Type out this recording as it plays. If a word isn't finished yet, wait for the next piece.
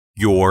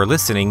You're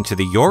listening to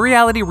the Your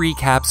Reality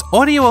Recaps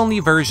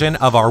audio-only version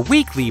of our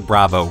weekly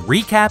Bravo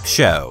recap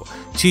show.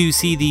 To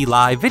see the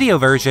live video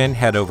version,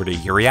 head over to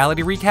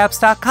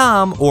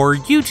yourrealityrecaps.com or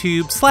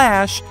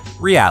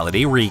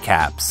YouTube/Reality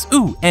Recaps.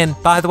 Ooh, and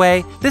by the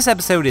way, this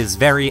episode is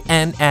very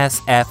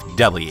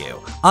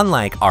NSFW,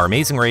 unlike our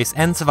Amazing Race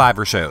and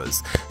Survivor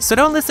shows. So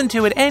don't listen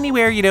to it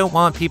anywhere you don't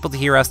want people to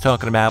hear us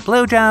talking about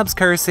blowjobs,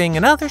 cursing,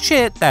 and other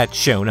shit that's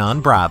shown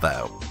on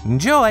Bravo.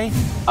 Enjoy!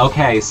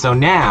 Okay, so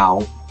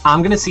now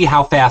I'm gonna see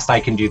how fast I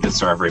can do this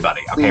for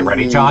everybody. Okay,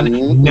 ready,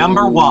 John?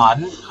 Number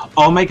one.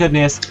 Oh my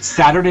goodness,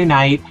 Saturday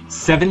night,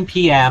 7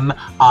 p.m.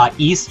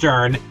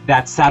 Eastern.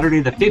 That's Saturday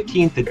the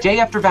 15th, the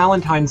day after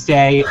Valentine's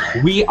Day.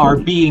 We are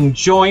being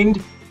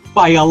joined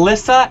by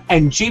Alyssa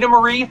and Gina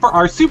Marie for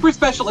our super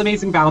special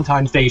Amazing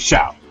Valentine's Day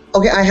show.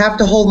 Okay, I have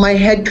to hold my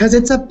head because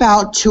it's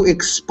about to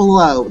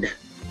explode.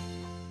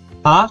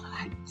 Huh?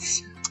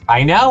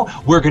 I know.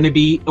 We're gonna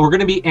be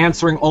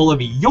answering all of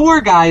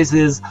your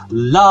guys'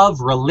 love,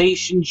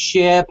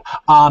 relationship,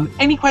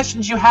 any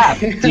questions you have,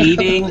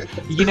 dating.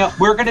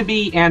 We're gonna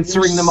be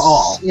answering them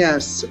all.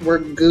 Yes, we're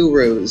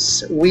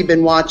gurus. We've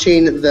been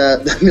watching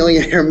the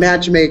Millionaire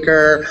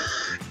Matchmaker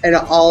and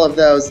all of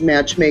those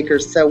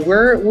matchmakers, so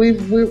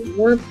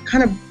we're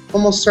kind of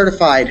almost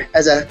certified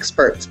as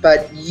experts.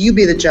 But you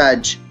be the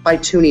judge by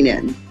tuning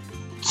in.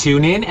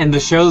 Tune in, and the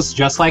show's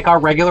just like our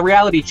regular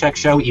reality check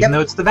show, even though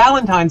it's the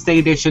Valentine's Day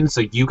edition,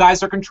 so you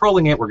guys are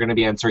controlling it. We're going to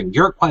be answering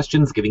your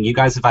questions, giving you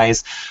guys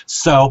advice.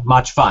 So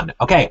much fun.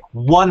 Okay,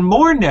 one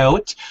more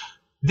note.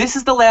 This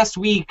is the last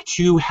week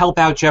to help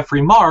out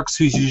Jeffrey Marks,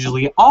 who's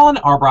usually on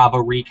our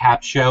Bravo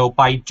recap show,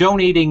 by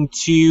donating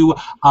to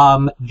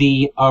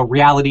the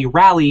Reality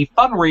Rally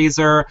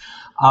fundraiser.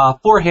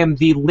 For him,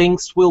 the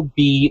links will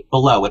be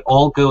below. It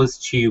all goes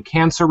to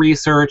cancer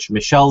research,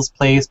 Michelle's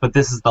place, but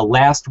this is the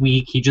last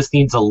week. He just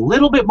needs a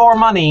little bit more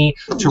money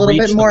to reach the goal. A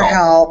little bit more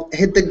help.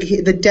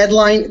 The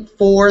deadline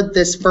for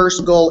this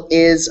first goal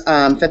is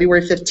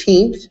February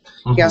 15th.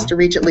 Mm-hmm. He has to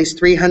reach at least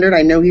 300.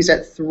 I know he's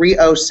at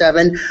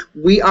 307.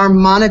 We are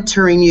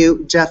monitoring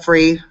you,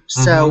 Jeffrey,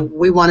 so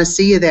we want to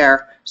see you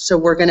there. So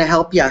we're going to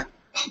help you.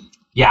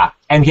 Yeah,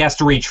 and he has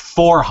to reach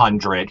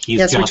 400. He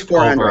has to reach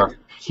 400.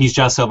 He's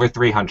just over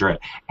 300.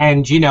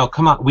 And,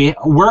 come on,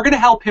 we're going to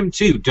help him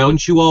too.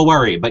 Don't you all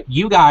worry. But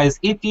you guys,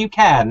 if you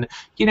can,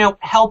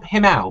 help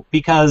him out,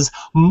 because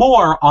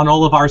more on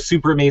all of our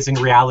super amazing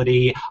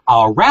reality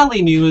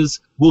rally news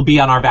will be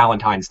on our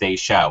Valentine's Day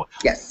show.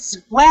 Yes.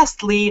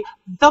 Lastly,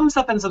 thumbs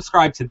up and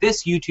subscribe to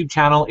this YouTube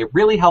channel. It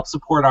really helps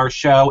support our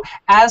show,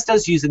 as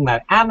does using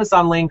that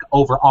Amazon link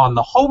over on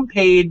the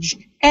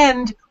homepage.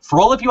 And for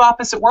all of you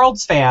Opposite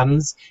Worlds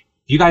fans,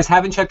 if you guys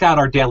haven't checked out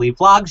our daily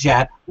vlogs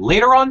yet,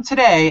 later on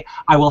today,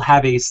 I will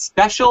have a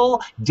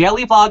special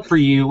daily vlog for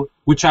you,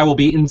 which I will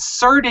be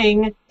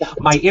inserting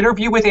my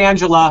interview with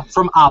Angela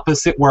from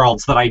Opposite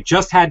Worlds that I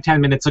just had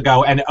 10 minutes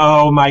ago. And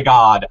oh my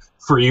God,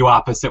 for you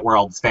Opposite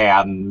Worlds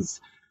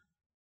fans,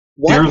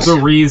 there's a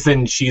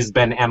reason she's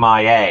been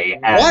MIA.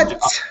 And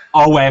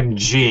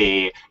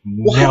OMG,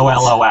 no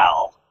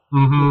LOL.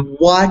 Mm-hmm.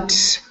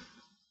 What?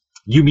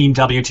 You mean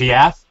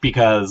WTF?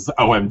 Because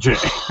OMG.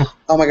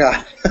 Oh my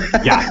God.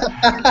 Yeah.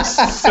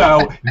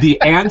 So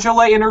the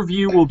Angela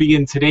interview will be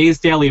in today's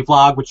daily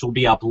vlog, which will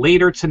be up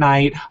later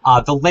tonight.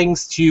 The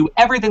links to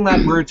everything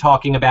that we're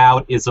talking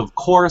about is, of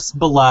course,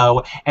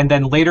 below. And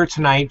then later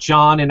tonight,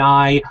 John and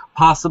I,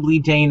 possibly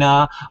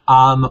Dana,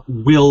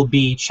 will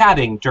be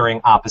chatting during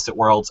Opposite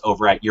Worlds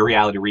over at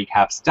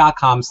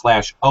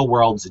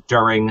yourrealityrecaps.com/oworlds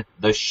during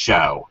the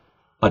show.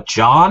 But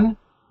John,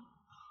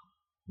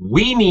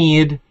 we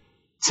need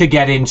to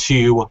get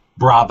into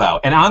Bravo.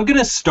 And I'm going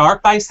to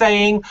start by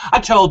saying, I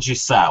told you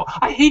so.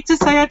 I hate to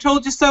say I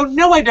told you so.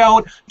 No, I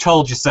don't.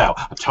 Told you so.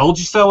 I told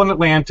you so in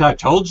Atlanta. I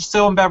told you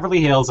so in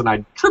Beverly Hills. And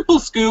I triple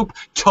scoop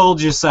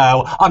told you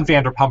so on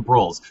Vanderpump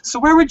Rules. So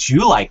where would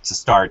you like to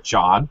start,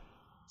 John?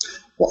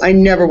 Well, I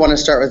never want to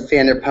start with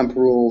Vanderpump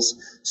Rules.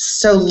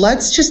 So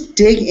let's just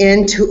dig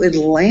into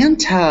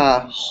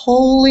Atlanta.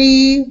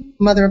 Holy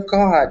Mother of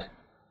God.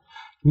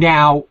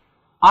 Now,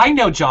 I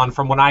know, John,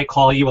 from when I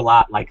call you a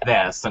lot like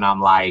this, and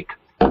I'm like,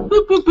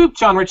 boop, boop, boop,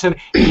 John Richardson,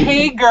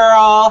 hey,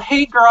 girl,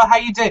 how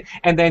you doing?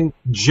 And then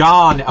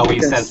John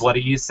always says, what do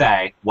you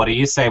say? What do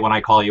you say when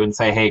I call you and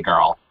say, hey,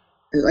 girl?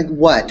 Like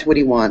what? What do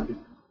you want?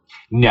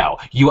 No,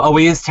 you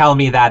always tell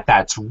me that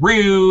that's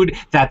rude,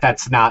 that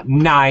that's not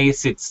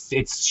nice,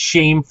 it's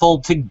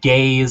shameful to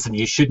gays, and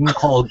you shouldn't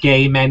call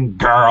gay men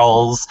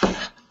girls.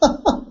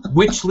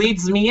 Which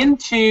leads me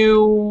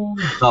into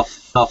the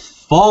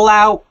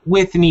fallout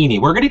with NeNe.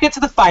 We're going to get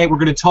to the fight. We're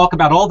going to talk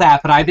about all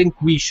that, but I think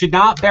we should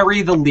not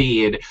bury the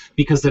lead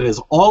because it is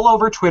all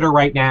over Twitter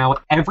right now.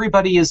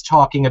 Everybody is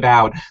talking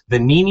about the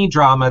NeNe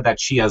drama,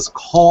 that she has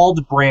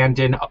called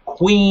Brandon a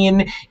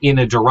queen in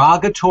a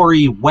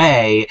derogatory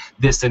way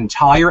this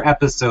entire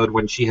episode,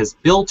 when she has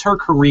built her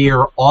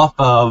career off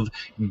of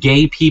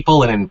gay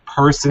people and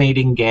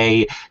impersonating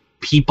gay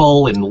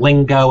people and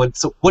lingo. And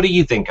so what do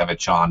you think of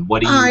it, Sean?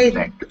 What do you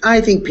think?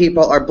 I think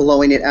people are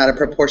blowing it out of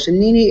proportion.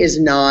 NeNe is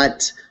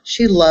not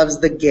She loves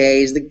the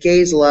gays. The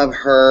gays love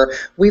her.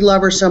 We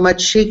love her so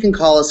much she can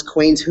call us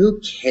queens. Who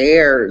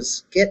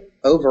cares? Get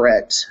over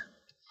it.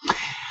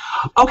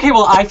 Okay,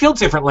 well, I feel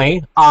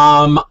differently.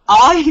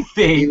 I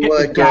think you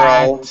would,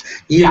 girl.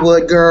 You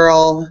would,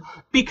 girl.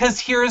 Because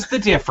here's the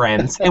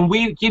difference, and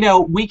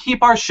we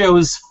keep our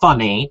shows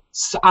funny.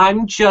 So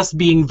I'm just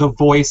being the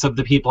voice of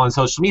the people on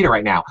social media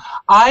right now.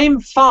 I'm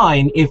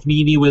fine if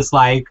Nene was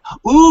like,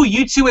 "Ooh,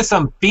 you two are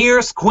some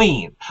fierce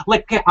queen."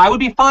 Like, I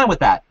would be fine with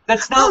that.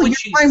 That's not what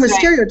she's saying. Fine with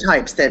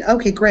stereotypes then.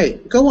 Okay,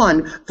 great. Go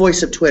on,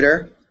 voice of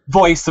Twitter.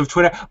 Voice of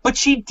Twitter. But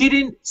she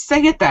didn't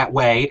say it that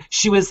way.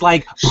 She was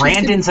like,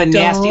 Brandon's a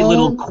nasty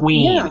little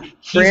queen. Yeah,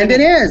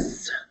 Brandon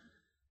is.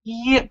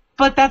 Yeah,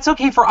 but that's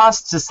okay for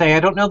us to say. I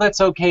don't know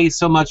that's okay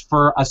so much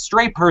for a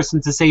straight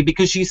person to say,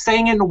 because she's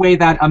saying it in a way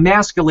that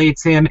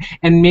emasculates him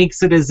and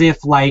makes it as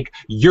if, like,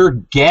 you're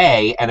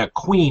gay and a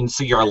queen,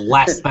 so you're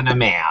less than a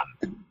man.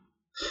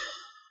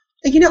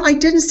 You know, I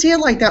didn't see it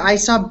like that. I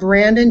saw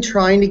Brandon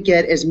trying to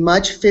get as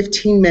much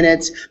 15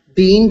 minutes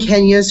being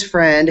Kenya's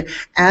friend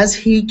as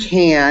he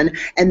can,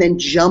 and then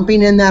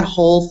jumping in that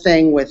whole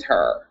thing with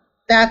her.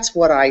 That's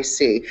what I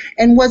see.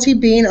 And was he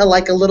being a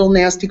little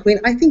nasty queen?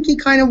 I think he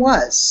kind of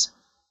was.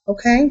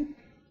 Okay?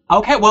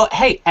 Okay, well,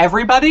 hey,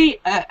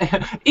 everybody,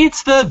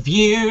 it's The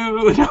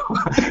View.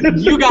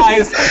 You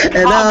guys.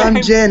 And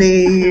I'm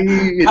Jenny,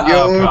 and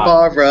you're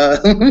Barbara.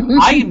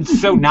 I am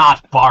so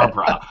not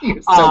Barbara.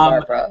 You're so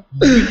Barbara.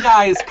 You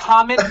guys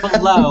comment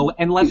below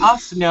and let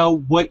us know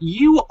what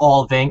you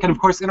all think. And, of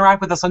course,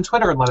 interact with us on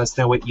Twitter and let us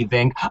know what you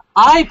think.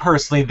 I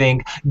personally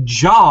think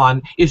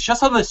John is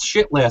just on this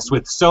shit list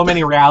with so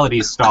many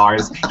reality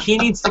stars. He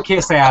needs to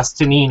kiss ass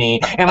to Nene.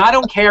 And I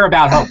don't care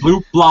about her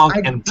bloop,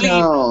 blonk, and bleep.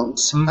 I don't.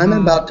 Mm-hmm. I'm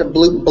about to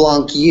bloop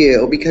blank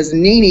you, because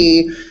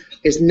Nene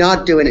is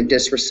not doing it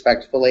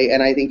disrespectfully,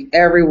 and I think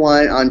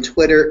everyone on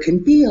Twitter can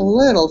be a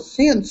little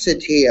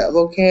sensitive,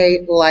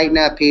 okay? Lighten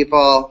up,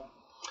 people.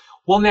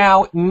 Well,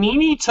 now,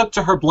 Nene took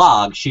to her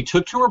blog. She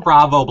took to her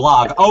Bravo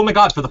blog. Oh, my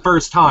God, for the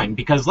first time.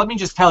 Because let me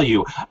just tell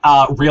you,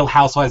 Real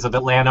Housewives of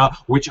Atlanta,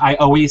 which I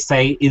always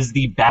say is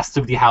the best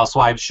of the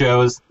Housewives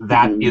shows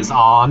that is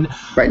on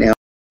right now.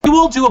 You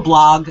will do a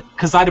blog,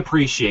 because I'd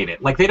appreciate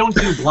it. Like, they don't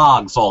do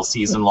blogs all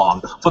season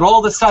long. But all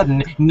of a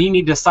sudden,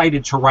 Nene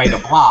decided to write a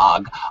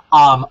blog.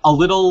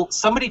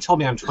 Somebody told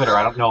me on Twitter,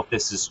 I don't know if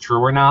this is true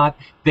or not,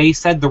 they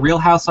said the Real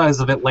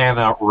Housewives of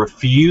Atlanta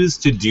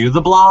refused to do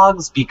the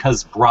blogs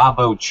because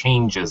Bravo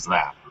changes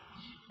them.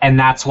 And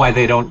that's why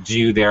they don't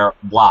do their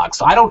blog.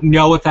 So I don't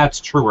know if that's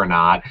true or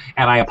not,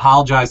 and I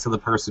apologize to the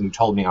person who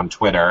told me on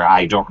Twitter.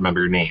 I don't remember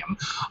your name.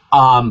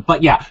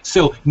 But yeah,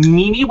 so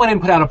Nene went and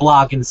put out a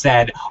blog and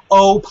said,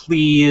 oh,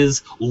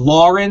 please,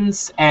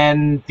 Lawrence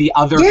and the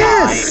other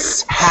guy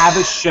have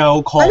a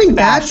show called I think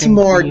Fashion that's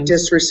more Queens.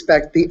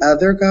 disrespect, the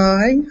other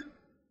guy.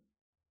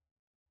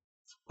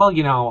 Well,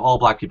 you know, all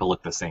black people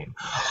look the same.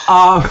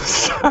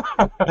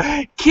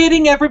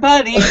 Kidding,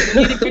 everybody.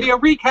 Kidding video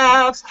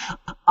recaps.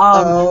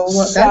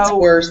 That's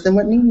worse than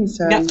what Nene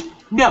said.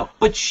 No,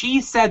 but she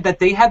said that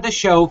they had the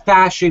show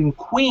Fashion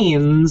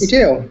Queens. They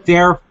do.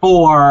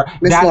 Therefore,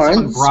 Miss that's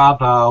Lawrence. when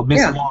Bravo,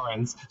 Miss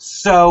Lawrence.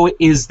 So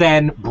is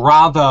then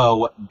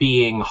Bravo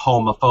being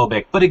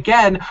homophobic. But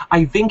again,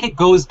 I think it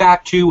goes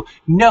back to,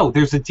 no,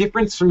 there's a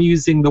difference from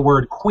using the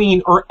word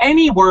queen or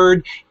any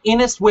word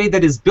in a way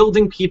that is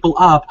building people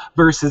up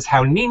versus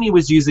how Nene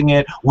was using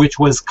it, which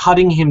was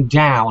cutting him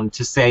down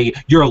to say,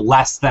 you're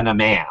less than a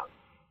man.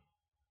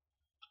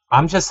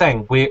 I'm just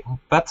saying,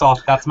 that's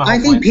all. That's my whole I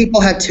think point. people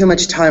have too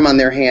much time on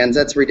their hands.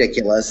 That's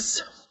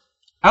ridiculous.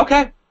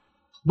 Okay.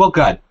 Well,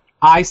 good.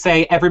 I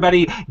say,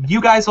 everybody,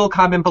 you guys will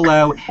comment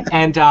below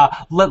and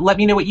let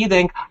me know what you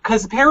think,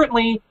 because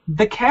apparently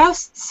the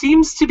cast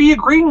seems to be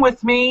agreeing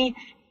with me,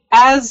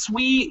 as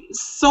we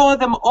saw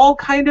them all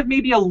kind of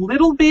maybe a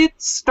little bit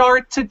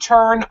start to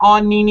turn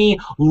on Nene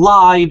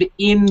live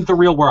in the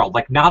real world.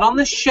 Like, not on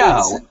the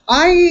show.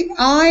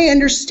 I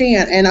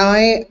understand, and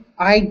I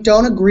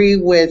don't agree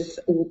with,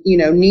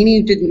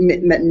 Nene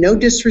meant no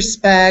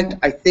disrespect.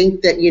 I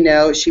think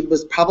that, she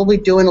was probably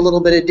doing a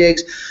little bit of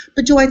digs.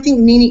 But do I think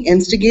Nene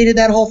instigated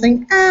that whole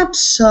thing?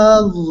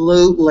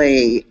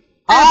 Absolutely.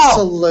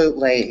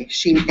 Absolutely.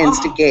 She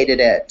instigated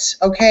it.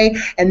 Okay?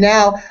 And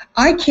now,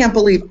 I can't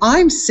believe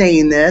I'm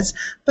saying this,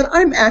 but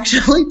I'm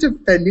actually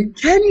defending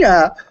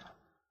Kenya.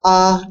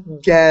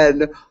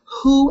 Again.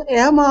 Who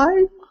am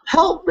I?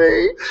 Help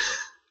me.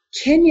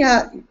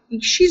 Kenya,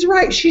 she's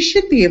right. She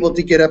should be able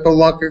to get up and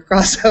walk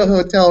across a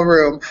hotel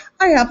room.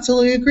 I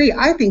absolutely agree.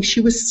 I think she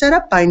was set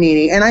up by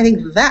Nene, and I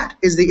think that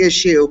is the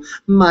issue,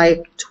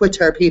 my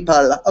Twitter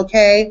people,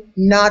 okay?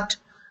 Not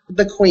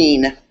the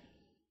queen.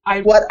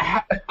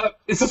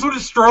 Is this what a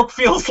stroke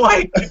feels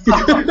like?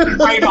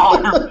 Right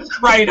arm.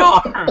 Right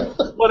arm.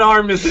 What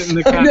arm is it in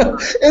the camera?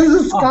 Is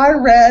the sky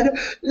red?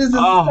 Is the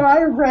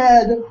sky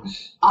red?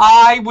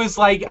 I was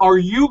like, are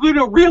you going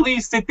to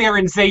really sit there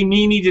and say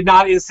Nene did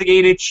not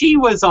instigate it? She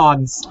was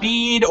on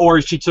speed,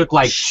 or she took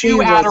like 2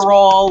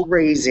 Adderall.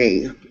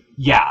 Crazy.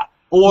 Yeah.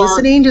 Or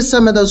listening to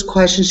some of those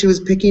questions she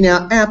was picking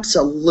out,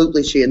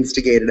 absolutely she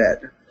instigated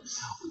it.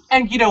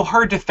 And, you know,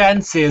 her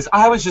defense is,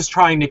 I was just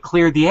trying to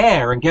clear the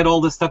air and get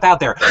all this stuff out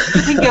there.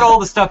 You can get all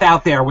the stuff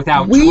out there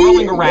without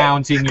twirling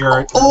around in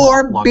your...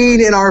 Or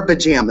being in our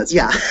pajamas,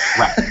 yeah.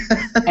 Right.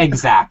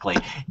 Exactly.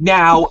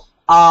 Now,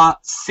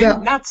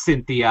 not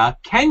Cynthia,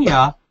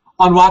 Kenya,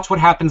 on Watch What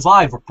Happens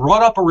Live,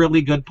 brought up a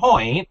really good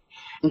point.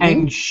 Mm-hmm.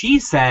 And she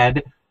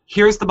said...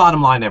 Here's the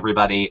bottom line,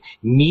 everybody.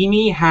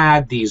 Nene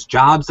had these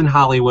jobs in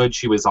Hollywood.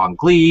 She was on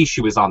Glee.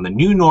 She was on The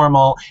New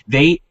Normal.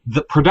 The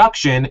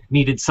production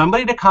needed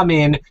somebody to come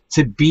in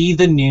to be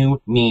the new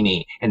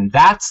Nene. And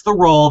that's the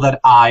role that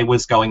I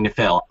was going to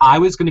fill. I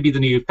was going to be the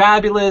new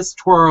fabulous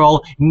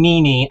twirl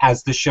Nene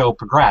as the show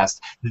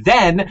progressed.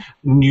 Then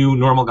New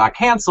Normal got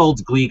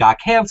canceled. Glee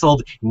got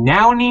canceled.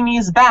 Now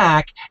Nene's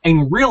back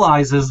and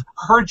realizes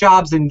her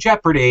job's in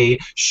jeopardy.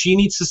 She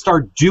needs to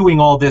start doing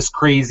all this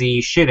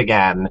crazy shit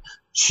again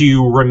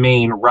to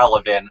remain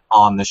relevant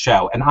on the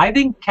show. And I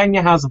think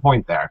Kenya has a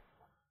point there.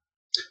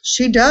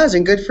 She does,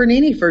 and good for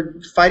Nene for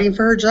fighting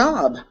for her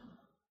job.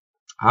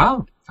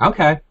 Oh,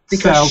 okay.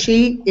 Because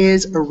she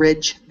is a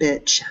rich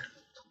bitch.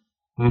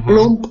 Mm-hmm.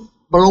 Blump,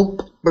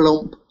 blump,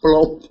 blump,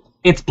 blump.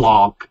 It's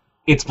Blanc.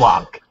 It's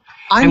Blanc.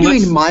 I'm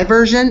doing my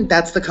version.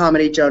 That's the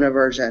Comedy Jonah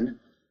version.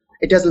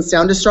 It doesn't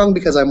sound as strong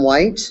because I'm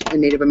white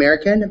and Native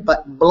American,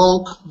 but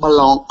Blanc,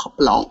 Blanc,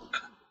 Blanc.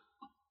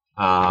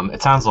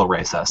 It sounds a little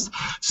racist.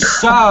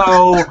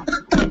 So,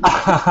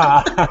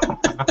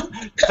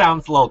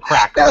 sounds a little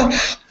cracked. No,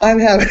 I'm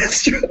having a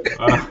stroke.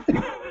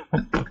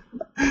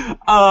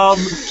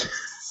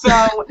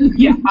 So,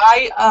 yeah,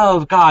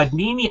 oh God,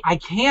 Nene, I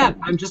can't.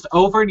 I'm just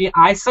over it.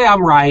 I say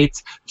I'm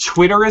right.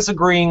 Twitter is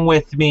agreeing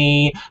with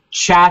me.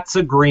 Chat's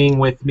agreeing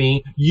with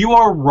me. You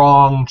are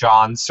wrong,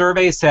 John.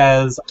 Survey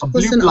says,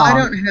 listen, I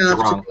don't have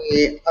to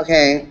be,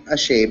 a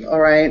sheep, all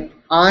right?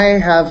 I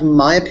have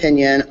my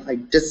opinion. I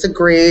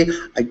disagree.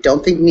 I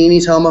don't think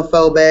Nene's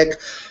homophobic.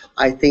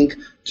 I think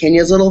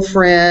Kenya's little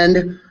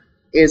friend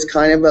is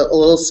kind of a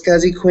little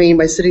scuzzy queen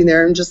by sitting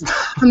there and just,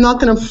 I'm not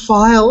going to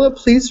file a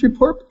police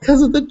report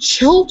because of the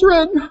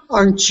children.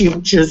 Aren't you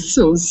just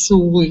so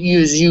sweet?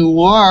 Yes, you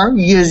are.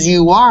 Yes,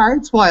 you are.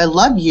 That's why I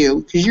love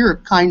you, because you're a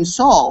kind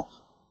soul.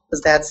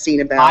 Was that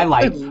scene about? I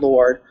like Good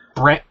Lord.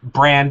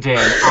 Brandon,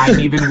 I'm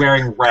even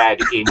wearing red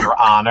in your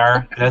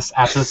honor this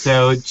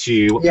episode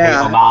to pay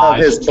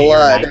homage to your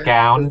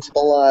nightgown. His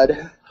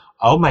blood.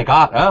 Oh my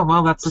God. Oh,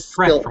 well, that's a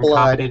threat Spilt from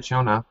blood. Comedy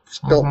Jonah.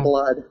 Spilt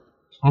blood.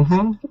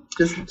 Mm-hmm.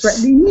 Just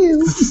threatening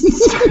you.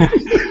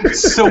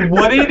 So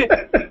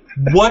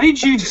what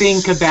did you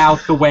think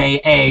about the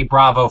way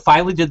Bravo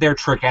finally did their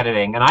trick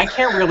editing? And I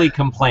can't really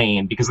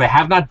complain because they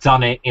have not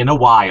done it in a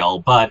while,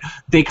 but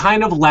they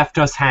kind of left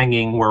us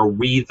hanging where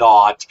we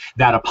thought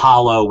that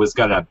Apollo was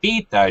going to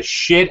beat the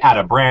shit out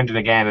of Brandon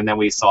again, and then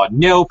we saw,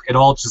 nope, it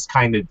all just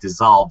kind of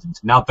dissolved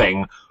into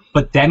nothing.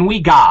 But then we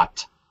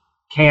got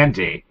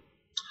Candy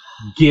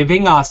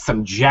giving us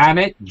some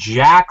Janet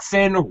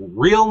Jackson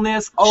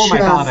realness. Oh my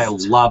God, I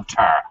loved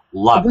her.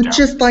 Loved her.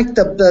 Just like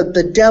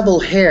the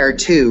devil hair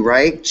too,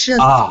 right?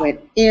 Just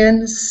went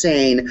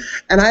insane.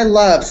 And I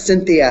love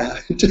Cynthia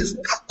just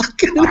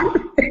fucking in her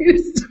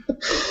face.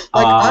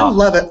 Like, I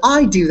love it.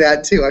 I do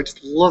that too. I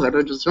just love it.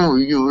 I just,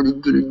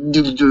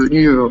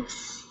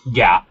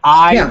 Yeah,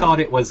 I thought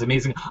it was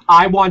amazing.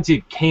 I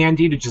wanted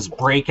Candy to just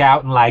break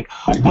out and like,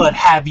 what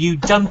have you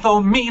done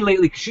for me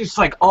lately? She's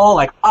like,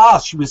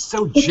 she was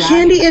so jacked.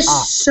 Candy is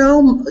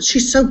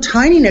she's so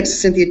tiny next to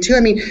Cynthia too. I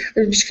mean,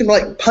 she could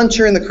like punch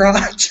her in the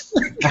crotch.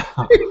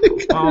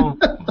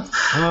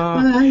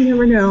 I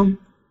never know.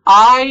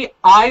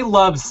 I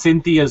love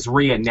Cynthia's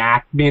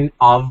reenactment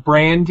of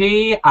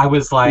Brandy. I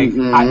was like,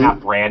 I'm not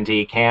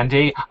Brandy,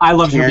 Candy. I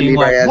loved her being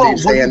like, whoa,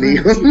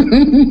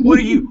 what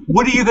are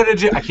you gonna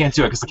do? I can't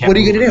do it because I can't. What are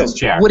you gonna do? This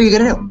chair. What are you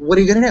gonna do? What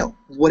are you gonna do?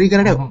 What are you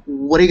gonna do?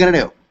 What are you gonna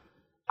do?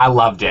 I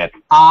loved it.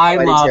 I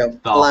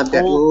loved the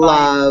whole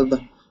love.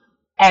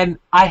 And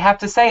I have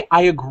to say,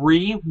 I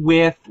agree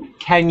with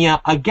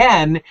Kenya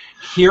again.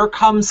 Here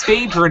comes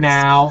Phaedra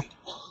now.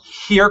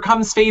 Here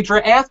comes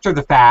Phaedra after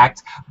the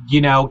fact.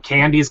 You know,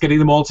 Candy's getting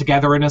them all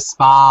together in a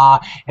spa,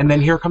 and then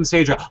here comes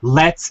Phaedra.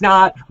 Let's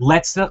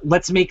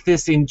make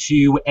this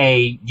into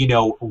a,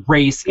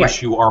 race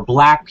issue, or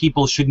black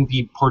people shouldn't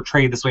be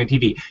portrayed this way on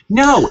TV.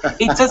 No,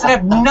 it doesn't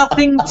have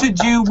nothing to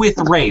do with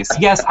race.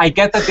 Yes, I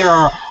get that there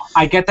are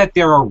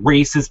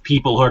racist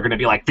people who are going to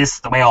be like, this is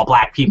the way all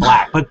black people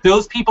act. But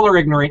those people are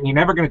ignorant, and you're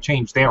never going to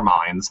change their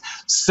minds.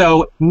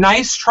 So,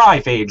 nice try,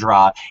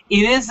 Phaedra.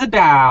 It is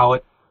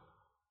about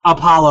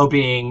Apollo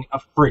being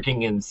a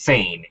freaking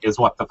insane is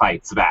what the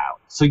fight's about.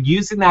 So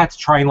using that to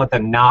try and let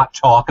them not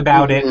talk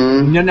about it,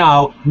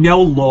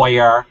 no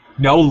lawyer,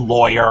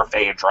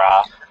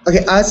 Phaedra.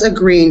 Okay, us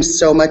agreeing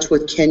so much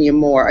with Kenya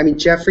Moore. I mean,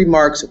 Jeffrey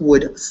Marks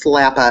would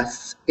slap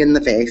us in the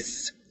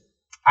face.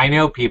 I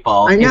know,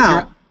 people. I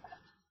know.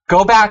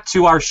 Go back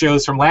to our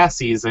shows from last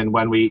season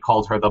when we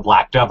called her the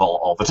Black Devil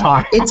all the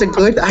time.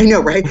 I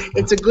know, right?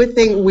 It's a good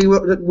thing we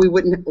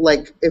wouldn't,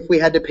 like, if we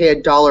had to pay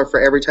 $1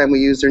 for every time we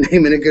used her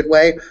name in a good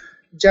way,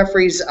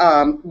 Jeffrey's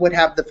would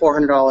have the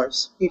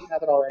 $400. He'd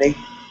have it already.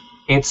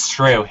 It's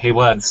true. He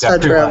would. So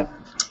true.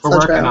 We're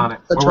working on it.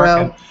 We're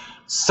working.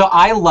 So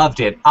I loved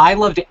it. I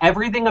loved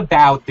everything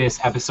about this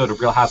episode of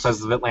Real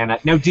Housewives of Atlanta.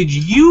 Now, did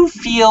you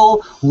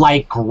feel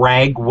like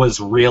Greg was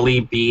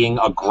really being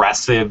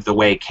aggressive the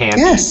way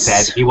Candy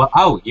said he was?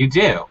 Oh, you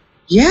do?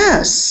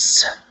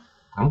 Yes.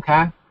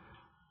 Okay.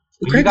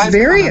 Greg's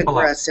very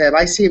aggressive.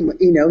 I see him,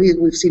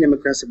 we've seen him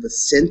aggressive with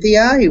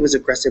Cynthia. He was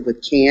aggressive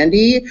with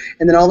Candy.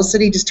 And then all of a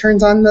sudden he just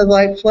turns on the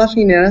light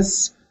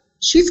fluffiness.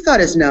 She's got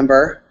his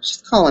number.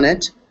 She's calling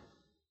it.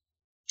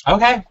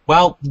 Okay,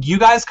 well, you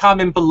guys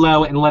comment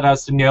below and let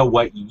us know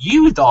what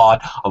you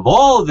thought of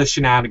all of the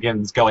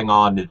shenanigans going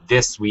on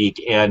this week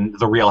in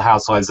The Real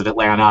Housewives of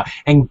Atlanta.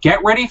 And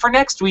get ready for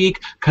next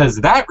week, because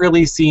that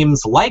really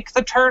seems like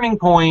the turning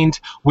point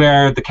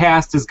where the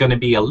cast is going to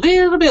be a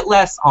little bit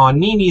less on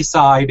Nene's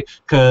side,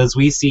 because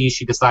we see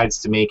she decides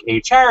to make a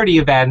charity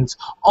event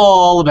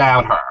all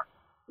about her.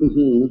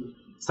 Mm-hmm.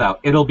 So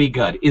it'll be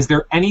good. Is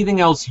there anything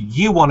else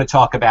you want to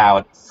talk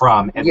about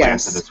from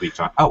Atlanta this week,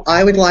 John? Oh,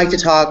 I would like to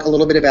talk a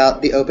little bit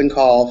about the open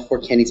call for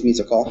Kenny's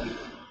musical.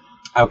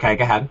 Okay,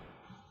 go ahead.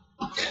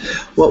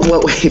 What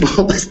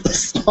was the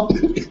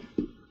song?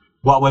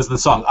 What was the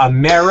song?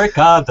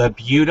 America the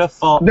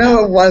Beautiful.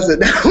 No, it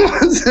wasn't.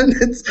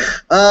 It's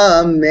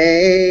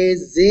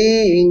Amazing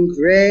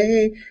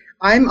Grace.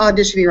 I'm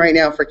auditioning right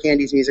now for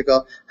Candy's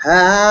musical.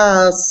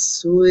 How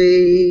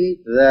sweet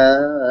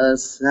the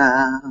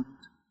sound.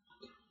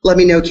 Let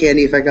me know,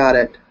 Candy, if I got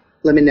it.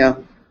 Let me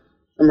know.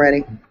 I'm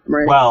ready.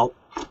 Well,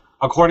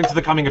 according to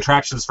the coming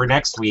attractions for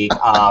next week,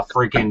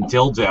 freaking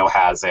Dildo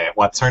has it.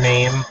 What's her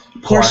name?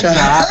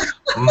 Portia.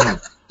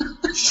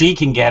 She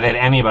can get it.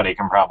 Anybody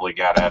can probably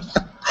get it.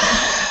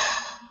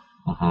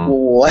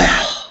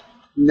 Well,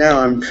 now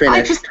I'm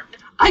finished.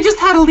 I just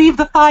had to leave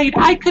the fight.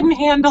 I couldn't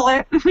handle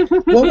it.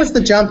 What was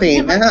the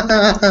jumping?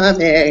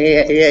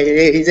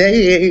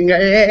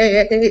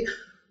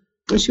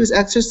 When she was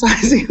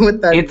exercising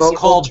with that vocal It's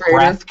called trainer.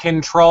 breath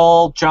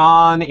control,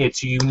 John.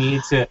 You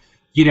need to,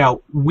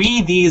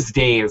 we these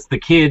days, the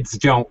kids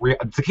don't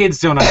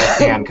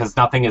understand because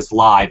nothing is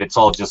live. It's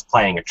all just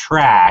playing a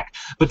track.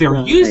 But there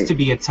used to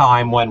be a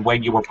time when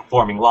you were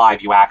performing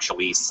live, you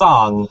actually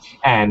sung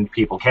and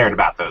people cared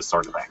about those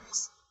sort of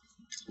things.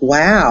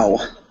 Wow.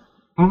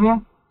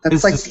 Mm-hmm.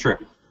 This is true.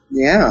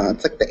 Yeah,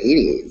 it's like the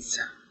 80s.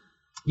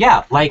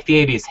 Yeah, like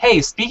the 80s. Hey,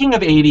 speaking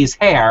of 80s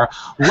hair,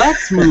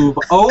 let's move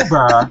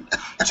over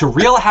to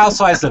Real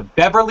Housewives of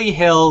Beverly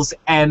Hills,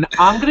 and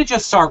I'm going to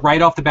just start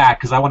right off the bat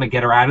because I want to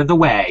get her out of the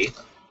way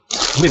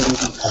with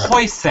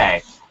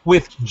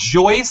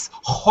Joyce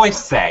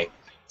Hoyce.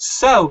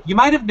 So, you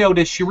might have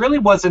noticed she really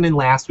wasn't in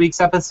last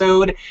week's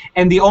episode,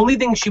 and the only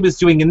thing she was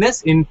doing in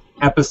this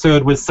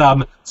episode was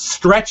some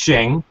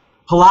stretching,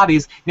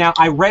 Pilates. Now,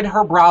 I read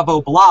her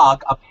Bravo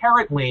blog.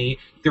 Apparently,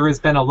 there has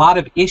been a lot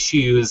of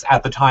issues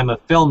at the time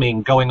of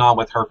filming going on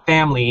with her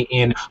family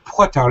in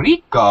Puerto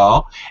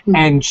Rico,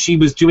 and she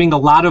was doing a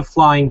lot of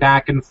flying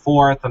back and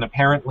forth, and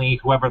apparently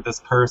whoever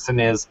this person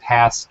is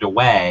passed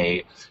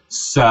away.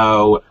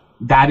 So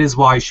that is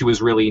why she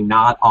was really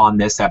not on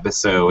this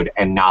episode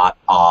and not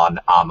on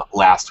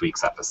last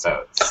week's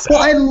episode. So.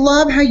 Well, I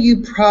love how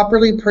you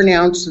properly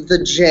pronounce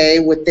the J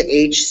with the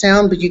H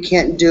sound, but you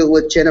can't do it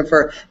with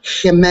Jennifer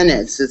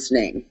Jimenez's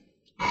name.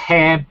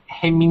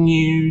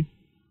 Jimenez.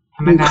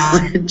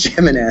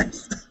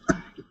 Jimenez.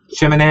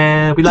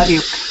 We love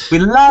you. We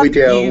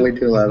do. We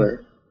do love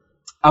her.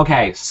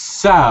 Okay,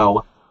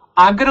 so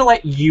I'm going to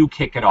let you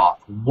kick it off.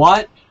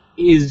 What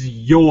do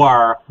you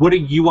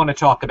want to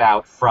talk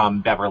about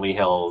from Beverly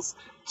Hills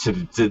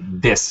to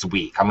this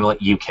week? I'm going to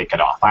let you kick it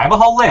off. I have a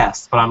whole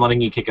list, but I'm letting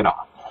you kick it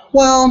off.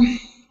 Well,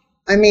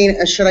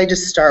 should I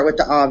just start with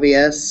the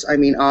obvious?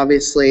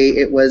 Obviously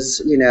it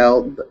was,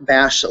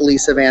 bash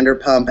Lisa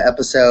Vanderpump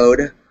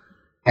episode.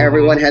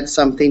 Everyone had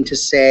something to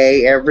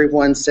say.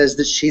 Everyone says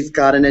that she's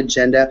got an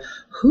agenda.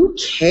 Who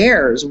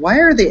cares? Why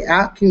are they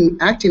acting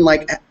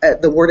like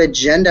the word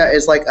agenda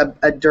is like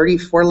a dirty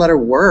four-letter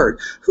word?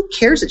 Who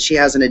cares that she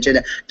has an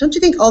agenda? Don't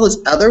you think all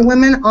those other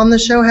women on the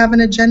show have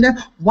an agenda?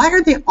 Why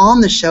are they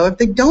on the show if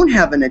they don't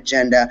have an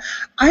agenda?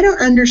 I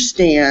don't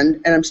understand,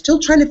 and I'm still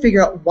trying to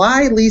figure out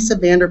why Lisa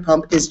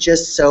Vanderpump is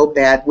just so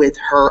bad with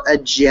her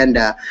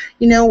agenda.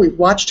 We've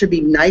watched her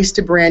be nice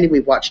to Brandy.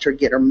 We've watched her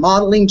get her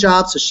modeling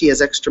job so she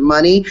has extra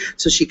money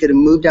so she could have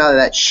moved out of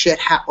that shit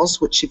house,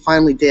 which she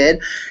finally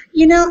did.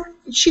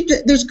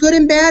 There's good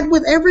and bad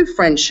with every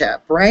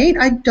friendship, right?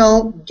 I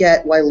don't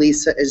get why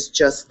Lisa is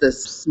just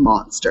this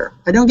monster.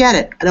 I don't get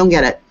it.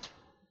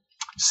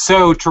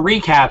 So to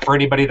recap, for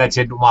anybody that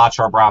didn't watch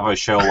our Bravo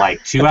show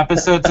like 2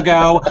 episodes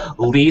ago,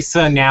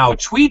 Lisa now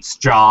tweets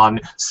John,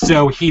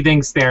 so he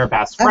thinks they're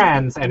best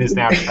friends and is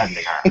now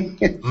defending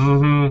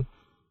her.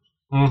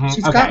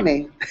 She's okay. got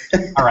me.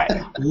 All right,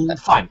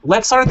 fine.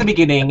 Let's start at the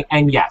beginning.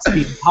 And yes,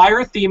 the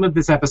entire theme of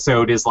this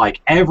episode is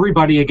like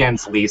everybody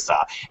against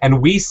Lisa.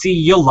 And we see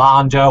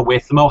Yolanda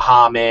with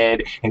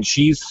Mohammed, and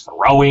she's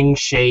throwing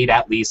shade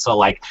at Lisa.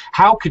 Like,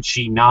 how could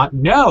she not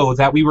know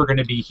that we were going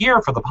to be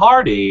here for the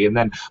party? And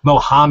then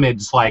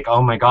Mohammed's like,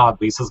 oh my God,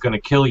 Lisa's going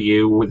to kill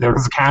you.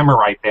 There's a camera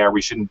right there.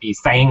 We shouldn't be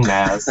saying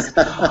this.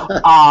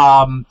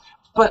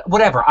 But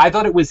whatever, I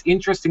thought it was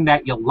interesting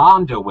that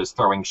Yolanda was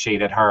throwing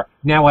shade at her.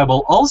 Now, I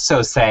will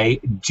also say,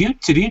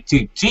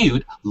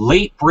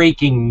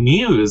 late-breaking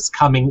news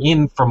coming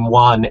in from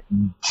one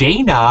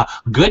Dana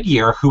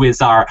Goodyear, who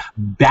is our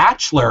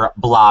Bachelor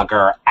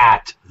blogger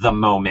at the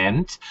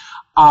moment.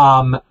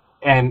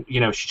 And,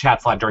 you know, she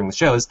chats a lot during the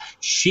shows.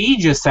 She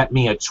just sent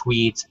me a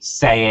tweet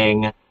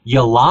saying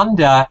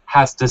Yolanda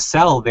has to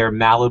sell their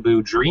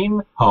Malibu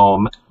dream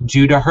home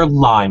due to her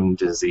Lyme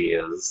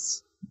disease.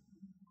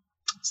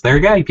 So there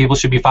you go. People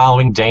should be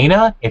following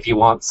Dana if you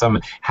want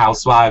some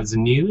Housewives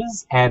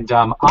news. And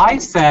I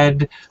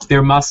said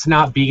there must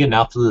not be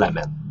enough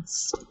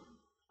lemons.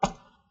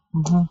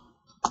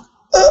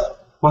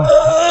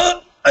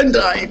 I'm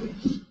dying.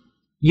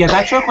 Yeah,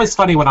 that joke was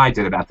funny when I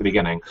did it at the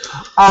beginning.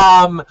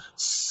 But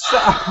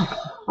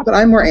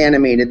I'm more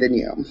animated than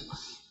you.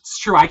 It's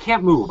true. I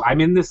can't move. I'm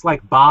in this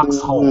like box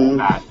hole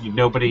that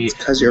nobody.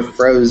 Because you're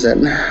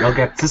frozen. You'll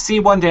get to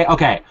see one day.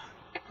 Okay.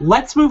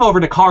 Let's move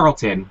over to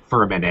Carlton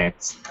for a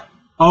minute.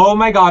 Oh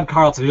my God,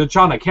 Carlton.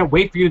 John, I can't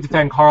wait for you to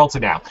defend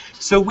Carlton now.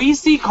 So we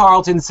see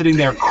Carlton sitting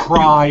there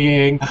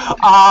crying.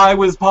 I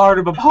was part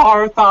of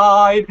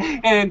apartheid,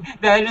 and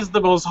that is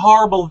the most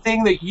horrible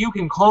thing that you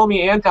can call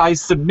me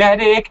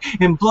anti-Semitic,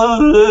 and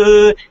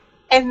blah.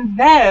 And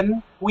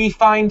then we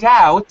find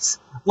out,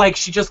 like,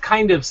 she just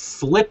kind of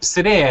slips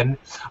it in.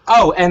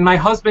 Oh, and my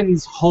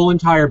husband's whole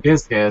entire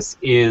business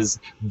is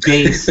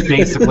based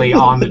basically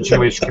on the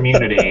Jewish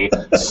community.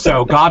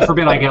 So God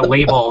forbid I get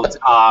labeled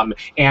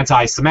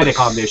anti-Semitic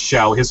on this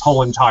show. His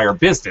whole entire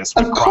business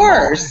would crumble.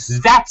 Course.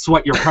 That's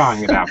what you're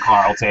crying about,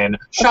 Carlton.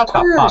 Shut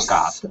the fuck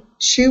up.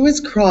 She was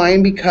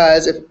crying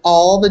because if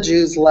all the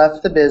Jews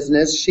left the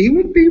business, she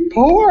would be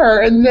poor.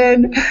 And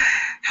then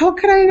how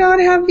can I not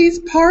have these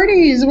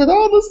parties with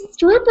all the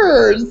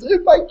strippers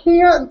if I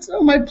can't?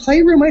 Oh, my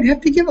playroom, I'd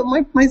have to give up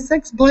my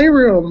sex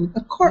playroom.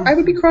 Of course, I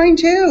would be crying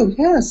too.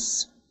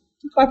 Yes.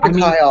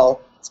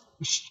 Kyle.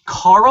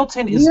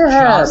 Carlton is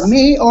her,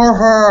 me or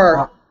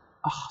her.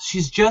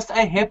 She's just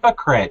a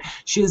hypocrite.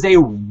 She is a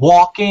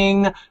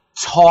walking,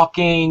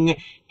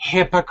 talking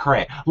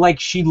hypocrite. Like,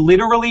 she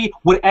literally,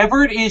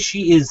 whatever it is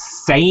she is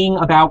saying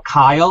about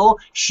Kyle,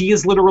 she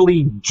is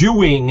literally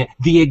doing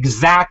the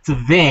exact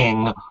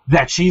thing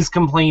that she's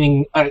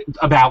complaining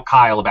about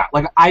Kyle about.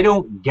 Like, I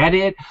don't get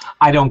it.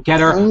 I don't get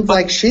her. Sounds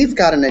like she's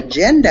got an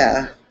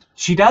agenda.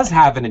 She does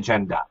have an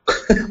agenda.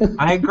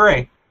 I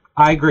agree.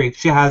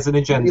 She has an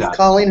agenda. He's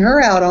calling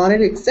her out on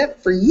it,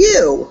 except for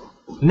you.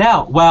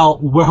 No, well,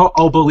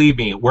 believe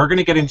me, we're going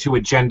to get into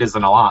agendas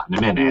and a lot in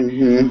a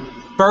minute.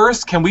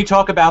 First, can we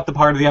talk about the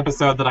part of the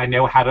episode that I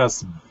know had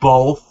us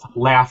both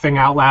laughing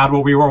out loud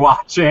while we were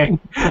watching?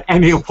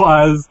 And it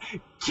was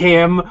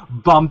Kim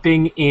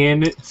bumping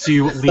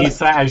into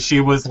Lisa as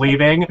she was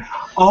leaving.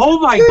 Oh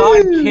my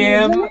God,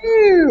 Kim.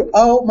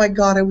 Oh my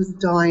God, I was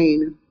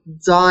dying.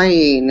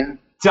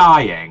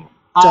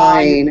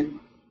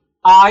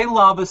 I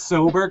love a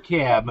sober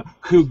Kim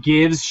who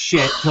gives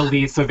shit to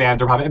Lisa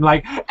Vanderpump. I'm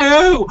like,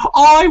 oh,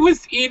 I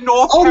was in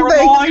North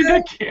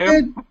Carolina,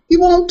 Kim. You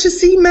want to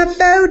see my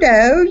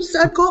photos?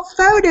 I've got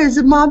photos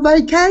of my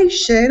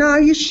vacation. Are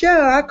you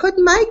sure? I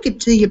couldn't make it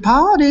to your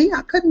party.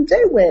 I couldn't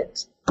do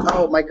it.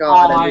 Oh my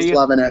God, I was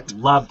loving it.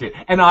 Loved it.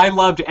 And I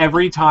loved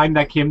every time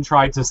that Kim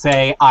tried to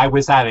say I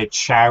was at a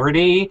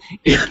charity,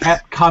 it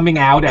kept coming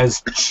out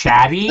as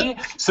chatty.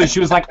 So she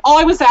was like, oh,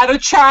 I was at a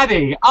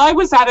chatty,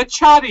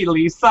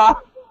 Lisa.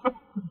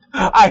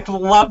 I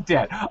loved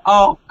it.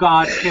 Oh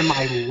God, Kim,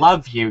 I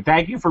love you.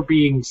 Thank you for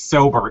being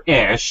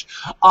sober-ish.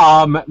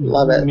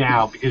 Love it.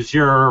 Now, because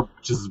you're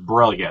just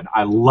brilliant.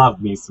 I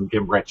love me some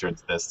Kim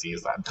Richards this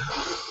season.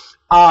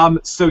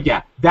 So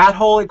yeah, that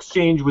whole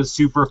exchange was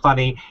super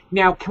funny.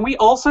 Now, can we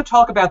also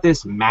talk about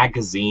this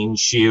magazine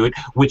shoot,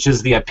 which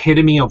is the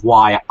epitome of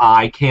why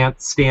I can't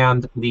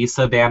stand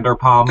Lisa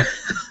Vanderpump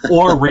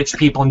or rich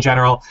people in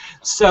general?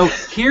 So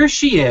here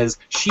she is.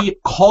 She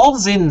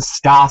calls in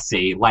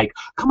Stassi, like,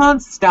 come on,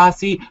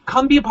 Stassi,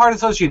 come be a part of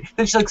the association.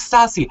 Then she's like,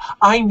 Stassi,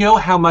 I know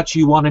how much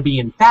you want to be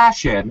in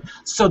fashion,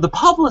 so the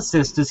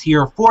publicist is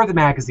here for the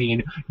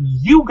magazine.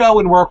 You go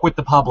and work with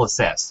the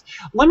publicist.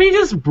 Let me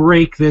just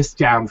break this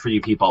down for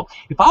you people.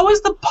 If I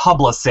was the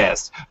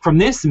publicist from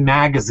this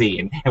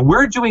magazine and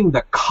we're doing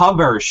the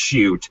cover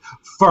shoot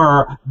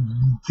for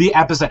the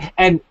episode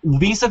and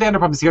Lisa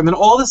Vanderpump is here, and then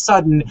all of a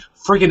sudden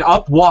Friggin'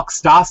 up walks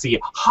Stassi.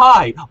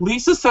 Hi,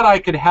 Lisa said I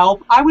could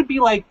help. I would be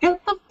like,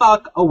 get the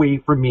fuck away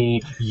from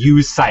me,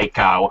 you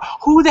psycho.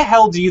 Who the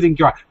hell do you think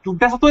you are?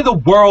 That's the way the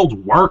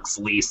world works,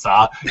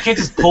 Lisa. You can't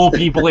just pull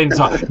people into,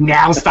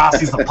 now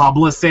Stassi's a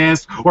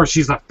publicist, or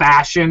she's a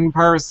fashion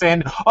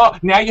person. Oh,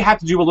 now you have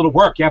to do a little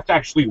work. You have to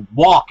actually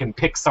walk and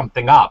pick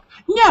something up.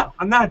 No,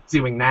 I'm not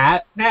doing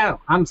that. No,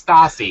 I'm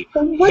Stassi.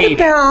 What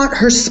about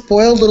her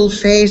spoiled little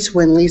face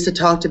when Lisa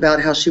talked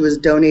about how she was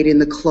donating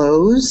the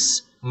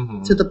clothes?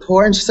 To the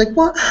poor, and she's like,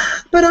 well,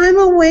 but I'm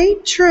a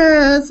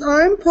waitress.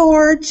 I'm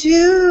poor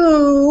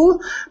too.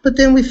 But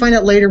then we find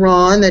out later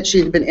on that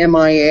she'd been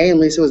MIA and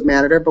Lisa was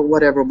mad at her, but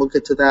whatever, we'll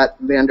get to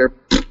that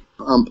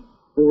Vanderpump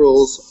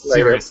rules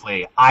later.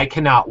 Seriously, I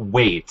cannot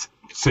wait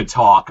to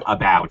talk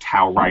about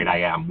how right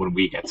I am when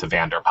we get to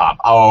Vanderpump.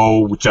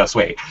 Oh, just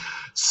wait.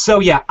 So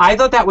yeah, I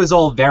thought that was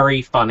all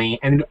very funny,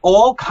 and it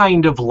all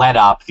kind of led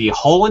up. The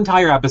whole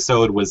entire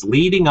episode was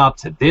leading up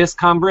to this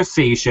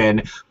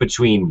conversation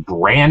between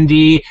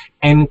Brandi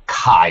and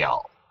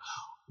Kyle,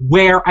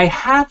 where I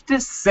have to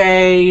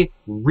say,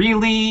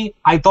 really,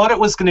 I thought it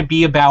was going to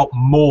be about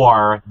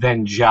more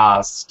than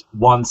just,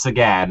 once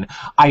again,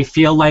 I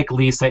feel like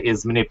Lisa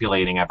is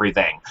manipulating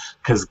everything.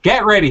 Because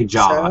get ready,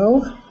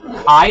 John.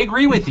 So? I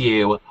agree with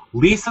you.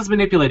 Lisa's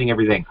manipulating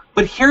everything.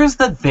 But here's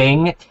the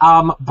thing,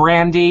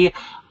 Brandi.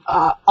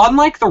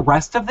 Unlike the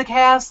rest of the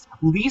cast,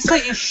 Lisa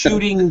is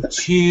shooting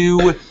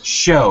 2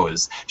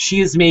 shows. She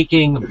is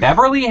making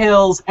Beverly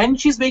Hills and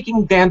she's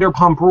making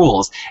Vanderpump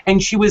Rules.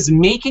 And she was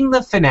making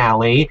the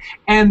finale,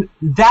 and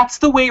that's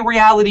the way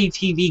reality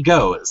TV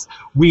goes.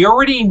 We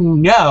already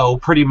know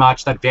pretty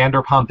much that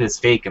Vanderpump is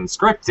fake and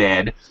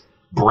scripted.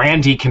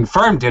 Brandi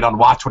confirmed it on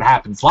Watch What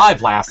Happens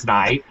Live last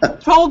night.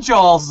 Told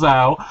y'all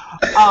so.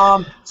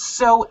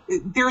 So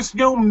there's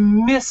no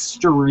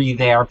mystery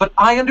there, but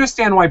I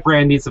understand why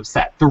Brandi's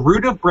upset. The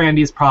root of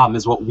Brandi's problem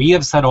is what we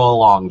have said all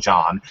along,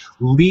 John.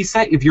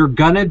 Lisa, if you're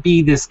gonna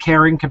be this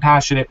caring,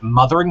 compassionate,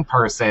 mothering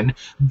person,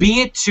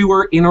 be it to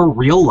her in a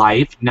real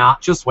life,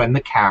 not just when the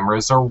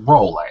cameras are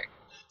rolling.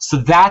 So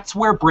that's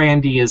where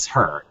Brandi is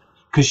hurt.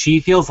 Because she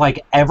feels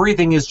like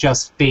everything is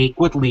just fake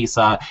with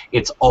Lisa.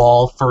 It's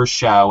all for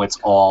show. It's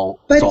all.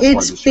 But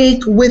it's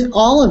fake with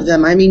all of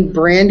them. I mean,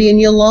 Brandi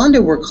and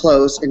Yolanda were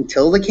close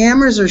until the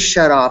cameras are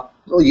shut off.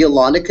 Well,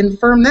 Yolanda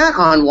confirmed that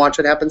on Watch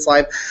What Happens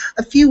Live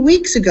a few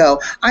weeks ago.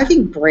 I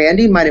think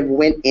Brandi might have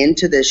went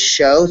into this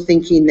show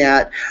thinking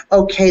that,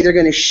 okay, they're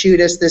going to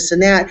shoot us this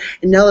and that.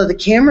 And now that the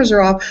cameras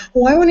are off,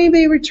 why won't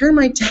anybody return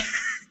my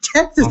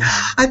texts?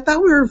 I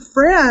thought we were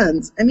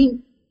friends. I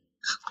mean,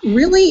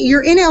 really?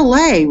 You're in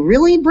LA.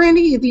 Really,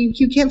 Brandi?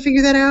 You can't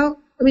figure that out?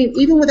 I mean,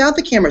 even without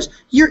the cameras,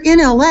 you're in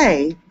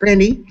LA,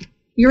 Brandi.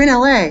 You're in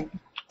LA.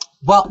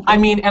 Well, I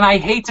mean, and I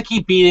hate to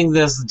keep beating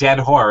this dead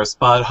horse,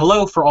 but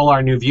hello for all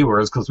our new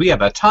viewers, because we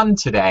have a ton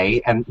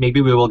today, and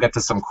maybe we will get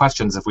to some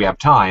questions if we have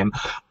time.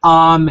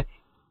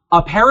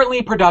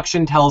 Apparently,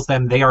 production tells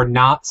them they are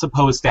not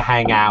supposed to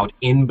hang out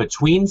in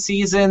between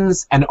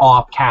seasons and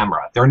off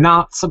camera. They're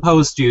not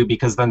supposed to,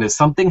 because then if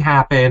something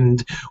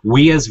happened,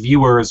 we as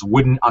viewers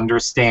wouldn't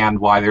understand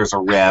why there's a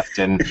rift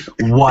and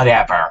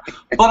whatever.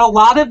 But a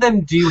lot of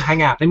them do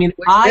hang out. I mean,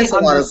 I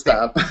understand. A lot of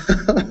stuff.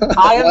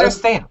 I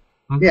understand.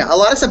 Yeah, a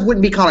lot of stuff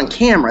wouldn't be caught on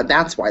camera.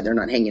 That's why they're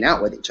not hanging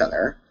out with each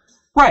other.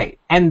 Right,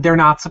 and they're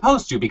not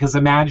supposed to, because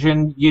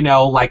imagine,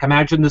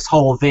 imagine this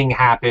whole thing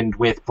happened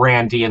with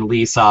Brandi and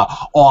Lisa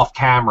off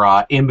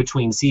camera in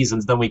between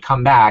seasons, then we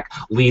come back,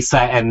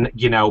 Lisa and,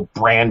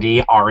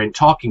 Brandi aren't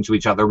talking to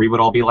each other, we would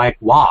all be like,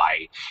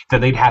 why?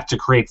 Then they'd have to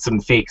create some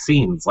fake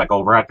scenes, like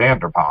over at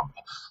Vanderpump.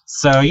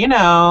 So,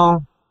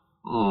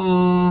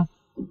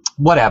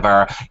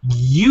 whatever.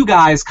 You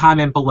guys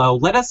comment below.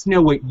 Let us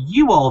know what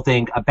you all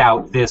think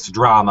about this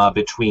drama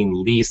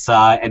between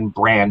Lisa and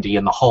Brandi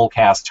and the whole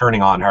cast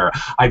turning on her.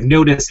 I've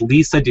noticed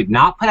Lisa did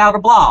not put out a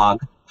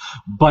blog,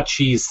 but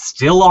she's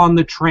still on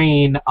the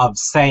train of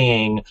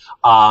saying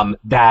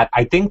that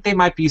I think they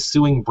might be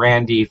suing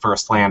Brandi for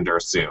slander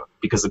soon.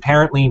 Because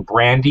apparently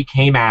Brandi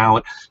came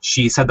out,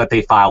 she said that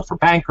they filed for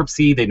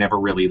bankruptcy, they never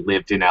really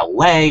lived in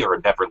LA or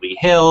in Beverly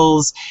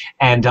Hills,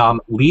 and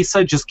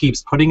Lisa just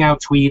keeps putting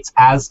out tweets,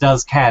 as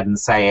does Ken,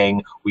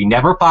 saying, we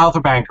never filed for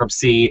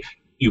bankruptcy,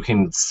 you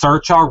can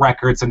search our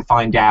records and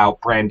find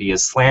out Brandi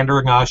is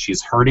slandering us,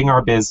 she's hurting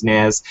our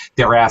business,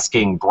 they're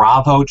asking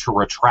Bravo to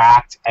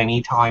retract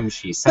anytime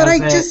she says it.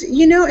 But I just,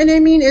 and I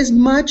mean, as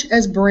much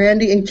as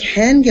Brandi and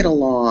Ken get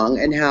along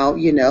and how,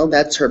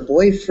 that's her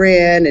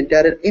boyfriend and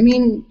I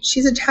mean,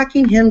 she's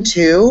attacking him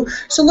too.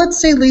 So let's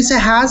say Lisa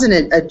has an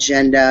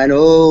agenda and,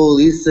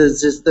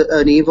 Lisa's just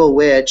an evil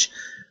witch.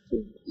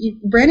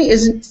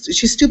 Brandi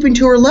she's stooping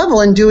to her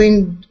level and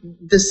doing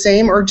the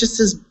same or just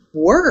as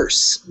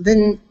worse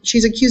than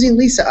she's accusing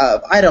Lisa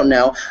of. I don't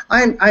know.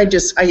 I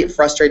get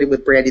frustrated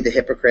with Brandi the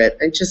hypocrite.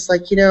 I just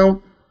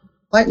lighten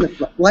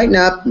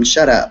up and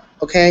shut up,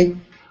 okay?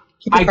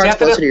 Keep your cards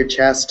closer to your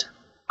chest.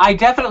 I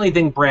definitely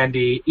think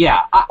Brandy,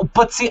 yeah.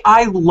 But see,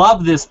 I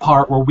love this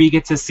part where we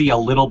get to see a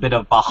little bit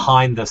of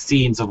behind the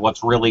scenes of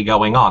what's really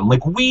going on.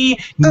 Like, we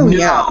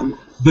know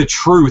the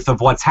truth of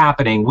what's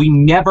happening. We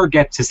never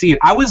get to see it.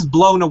 I was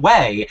blown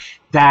away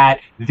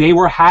that they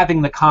were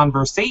having the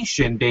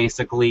conversation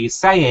basically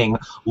saying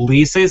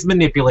Lisa is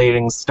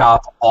manipulating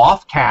stuff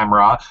off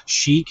camera.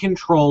 She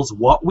controls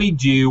what we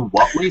do,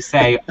 what we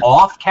say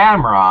off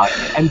camera,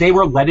 and they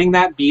were letting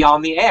that be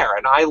on the air.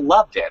 And I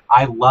loved it.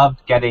 I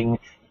loved getting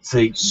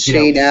to,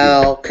 she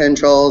now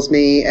controls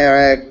me,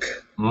 Eric.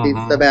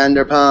 Lisa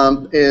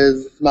Vanderpump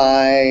is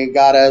my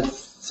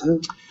goddess.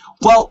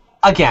 Well,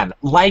 again,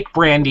 like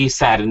Brandy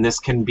said, and this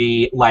can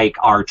be like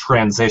our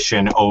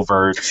transition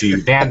over to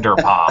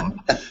Vanderpump.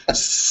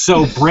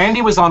 So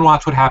Brandy was on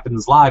Watch What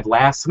Happens Live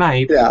last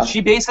night. Yeah.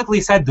 She basically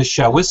said the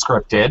show was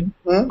scripted,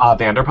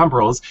 Vanderpump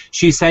Rules.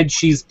 She said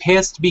she's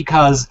pissed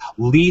because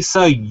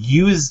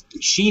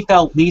she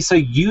felt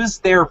Lisa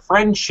used their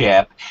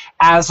friendship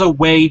as a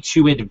way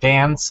to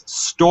advance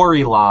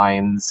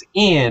storylines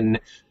in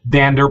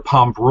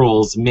Vanderpump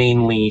Rules,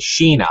 mainly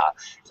Sheena.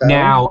 So?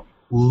 Now,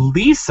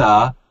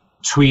 Lisa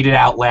tweeted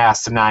out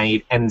last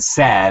night and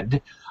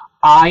said,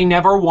 I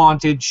never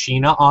wanted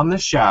Sheena on the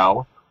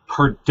show.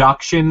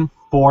 Production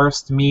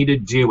forced me to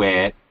do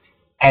it,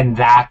 and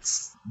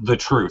that's the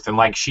truth. And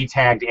like, she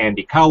tagged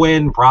Andy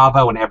Cohen,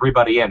 Bravo, and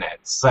everybody in it.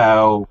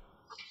 So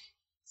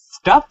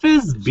stuff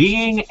is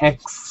being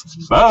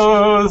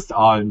exposed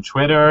on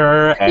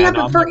Twitter. And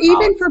but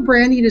even for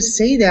Brandy to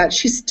say that,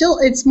 she's still,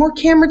 it's more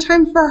camera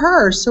time for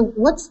her. So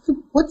what's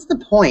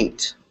the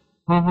point?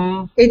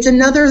 It's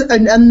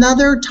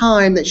another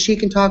time that she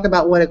can talk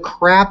about what a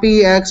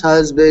crappy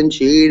ex-husband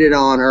cheated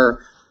on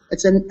her.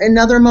 It's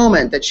another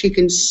moment that she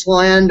can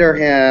slander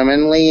him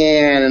and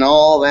Leanne and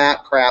all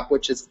that crap,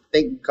 which is,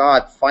 thank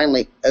God,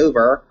 finally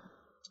over.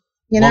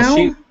 You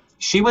know?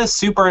 She was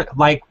super,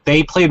 like,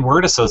 they played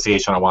word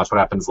association on Watch What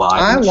Happens Live.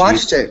 I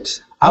watched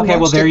it. Okay,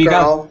 well, there you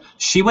go.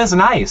 She was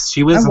nice.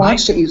 She was nice. I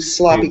watched it, you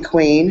sloppy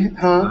queen.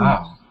 Huh?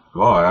 Oh.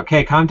 Oh,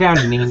 okay, calm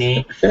down,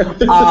 Nene.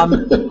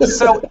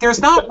 So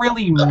there's not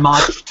really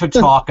much to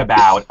talk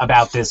about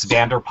this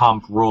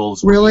Vanderpump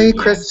Rules. Really,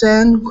 reunion.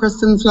 Kristen?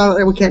 Kristen's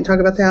not. We can't talk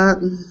about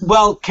that.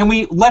 Well,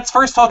 let's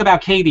first talk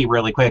about Katie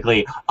really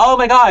quickly. Oh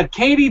my God,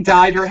 Katie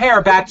dyed her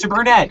hair back to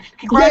brunette.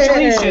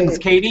 Congratulations, Yay.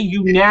 Katie.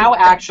 You now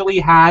actually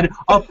had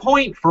a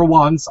point for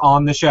once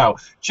on the show.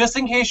 Just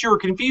in case you were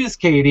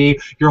confused, Katie,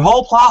 your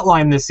whole plot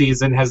line this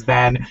season has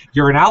been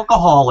you're an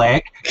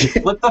alcoholic, you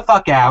flip the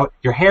fuck out,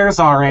 your hair's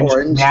orange.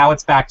 Now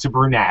it's back to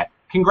brunette.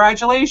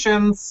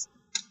 Congratulations.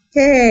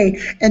 Hey,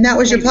 and that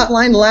was your plot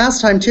line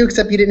last time too,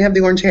 except you didn't have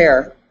the orange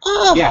hair.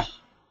 Oh.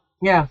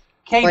 Yeah.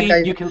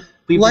 Katie, you can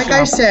leave like the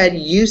show. I said,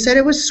 you said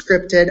it was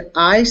scripted.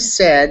 I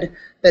said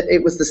that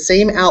it was the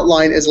same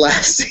outline as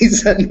last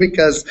season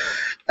because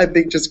I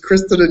think just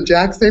Kristen and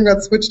Jack's name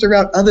got switched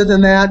around. Other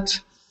than that,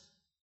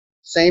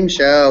 same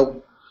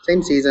show,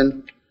 same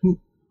season.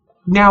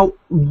 Now,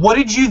 what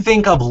did you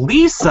think of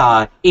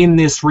Lisa in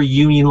this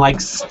reunion,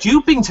 like,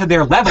 stooping to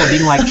their level,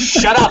 being like,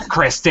 shut up,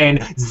 Kristen,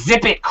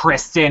 zip it,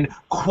 Kristen,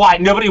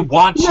 quiet, nobody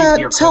wants you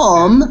here,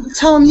 Tom,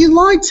 you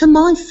lied to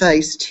my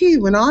face, too,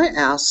 when I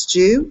asked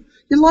you.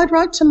 You lied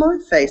right to my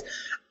face.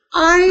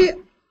 I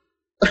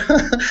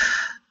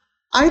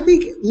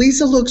think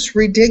Lisa looks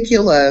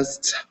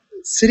ridiculous,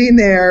 sitting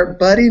there,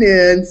 butting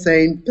in,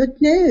 saying, but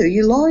no,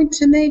 you lied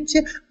to me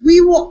too. We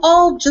were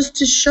all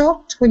just as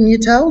shocked when you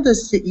told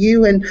us that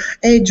you and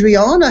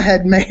Adriana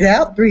had made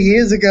out 3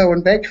 years ago.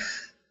 And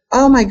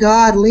oh my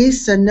God,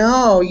 Lisa,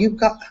 no,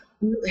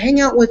 hang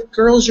out with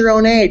girls your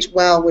own age.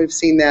 Well, we've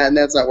seen that, and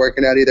that's not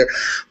working out either.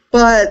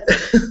 But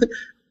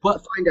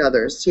find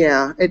others.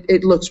 Yeah,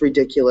 it looks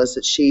ridiculous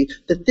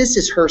that this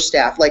is her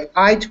staff. Like,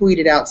 I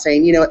tweeted out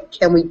saying,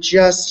 can we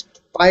just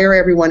fire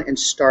everyone and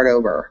start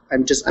over?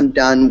 I'm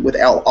done with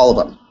all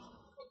of them.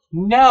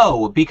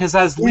 No, because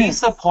as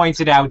Lisa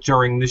pointed out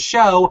during the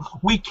show,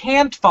 we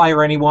can't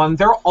fire anyone.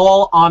 They're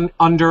all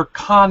under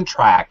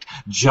contract,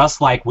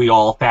 just like we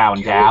all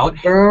found out.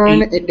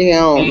 Burn it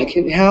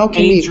down. How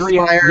can we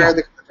fire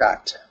the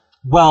contract?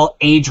 Well,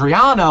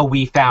 Adriana,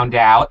 we found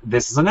out,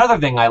 this is another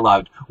thing I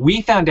loved,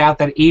 we found out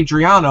that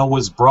Adriana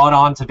was brought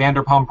on to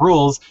Vanderpump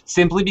Rules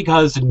simply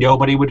because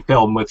nobody would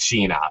film with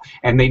Sheena.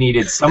 And they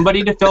needed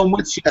somebody to film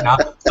with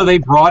Sheena, so they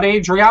brought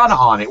Adriana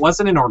on. It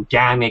wasn't an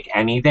organic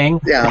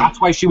anything. Yeah.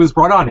 That's why she was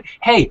brought on.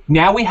 Hey,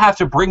 now we have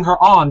to bring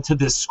her on to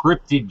this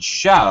scripted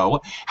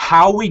show.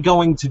 How are we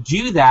going to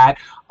do that?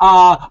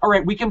 All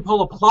right, we can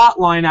pull a plot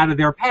line out of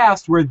their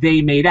past where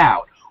they made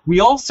out.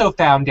 We also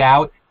found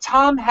out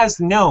Tom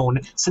has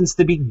known since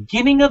the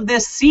beginning of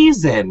this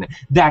season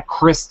that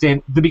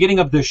the beginning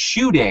of the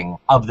shooting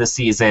of the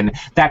season,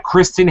 that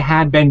Kristen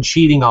had been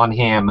cheating on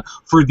him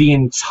for the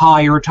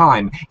entire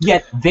time.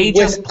 Yet they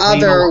just with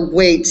other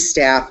wait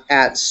staff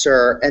at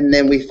SUR, and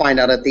then we find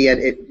out at the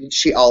end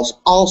she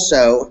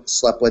also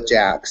slept with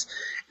Jax.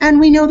 And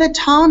we know that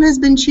Tom has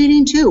been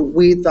cheating too.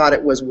 We thought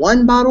it was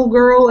one bottle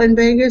girl in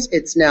Vegas.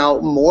 It's now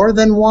more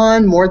than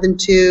one, more than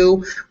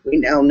two. We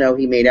now know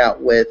he made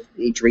out with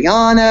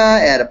Adriana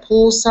at a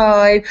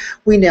poolside.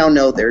 We now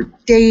know they're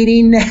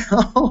dating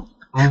now.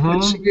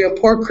 Which,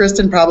 poor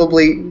Kristen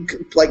probably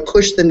like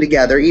pushed them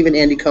together. Even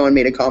Andy Cohen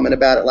made a comment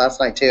about it last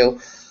night too.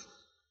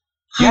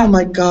 Yeah. Oh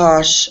my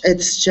gosh,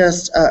 it's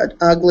just an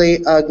ugly,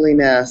 ugly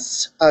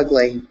mess.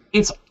 Ugly.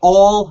 It's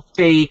all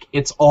fake.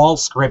 It's all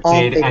scripted.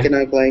 All fake and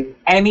ugly.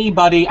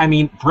 Anybody, I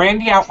mean,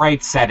 Brandy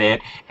outright said it,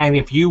 and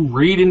if you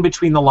read in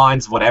between the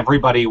lines what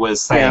everybody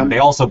was saying, they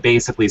also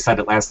basically said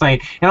it last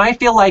night. And I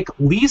feel like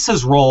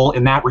Lisa's role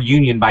in that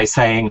reunion by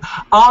saying,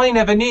 I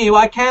never knew,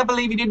 I can't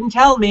believe you didn't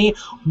tell me,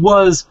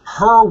 was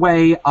her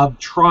way of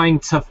trying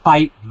to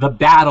fight the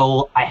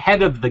battle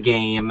ahead of the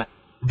game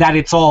that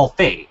it's all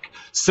fake.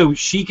 So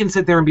she can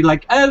sit there and be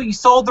like, oh, you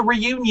saw the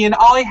reunion.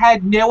 I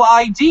had no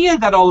idea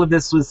that all of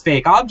this was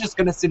fake. I'm just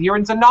going to sit here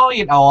and deny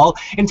it all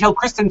and tell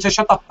Kristen to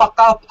shut the fuck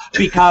up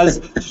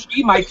because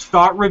she might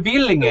start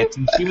revealing it.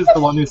 And she was the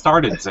one who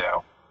started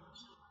to.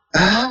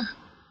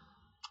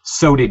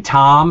 So did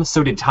Tom.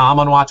 So did Tom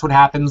on Watch What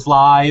Happens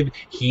Live.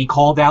 He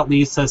called out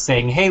Lisa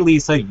saying, hey,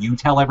 Lisa, you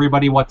tell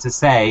everybody what to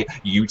say.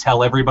 You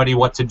tell everybody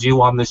what to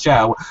do on the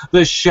show.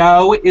 The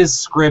show is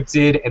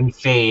scripted and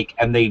fake,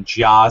 and they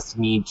just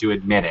need to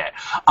admit it.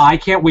 I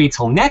can't wait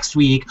till next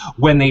week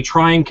when they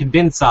try and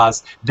convince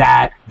us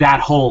that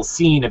that whole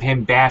scene of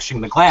him bashing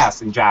the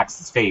glass in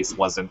Jax's face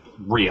wasn't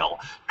real.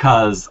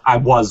 Because I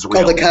was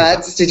real. Oh, the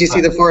cuts? Did you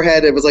see the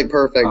forehead? It was like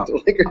perfect.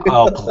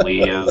 Oh,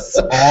 please.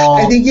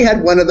 I think he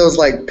had one of those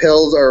like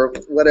pills or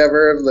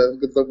whatever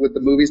with the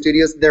movie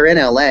studios. They're in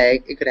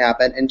LA. It could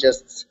happen. And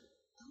just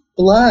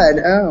blood.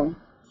 Oh.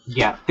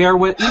 Yeah, there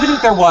was, even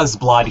if there was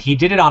blood, he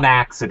did it on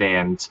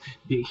accident.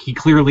 He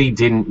clearly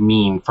didn't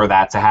mean for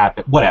that to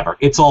happen. Whatever.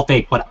 It's all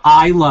fake. But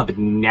I love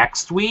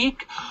next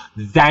week.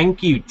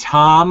 Thank you,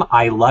 Tom.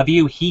 I love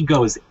you. He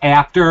goes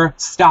after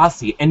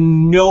Stassi,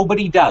 and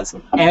nobody does.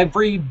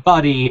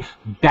 Everybody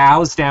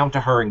bows down to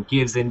her and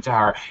gives in to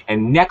her.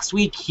 And next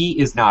week, he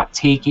is not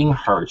taking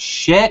her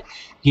shit.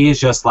 He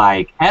is just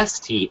like,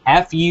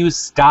 STFU,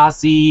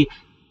 Stassi.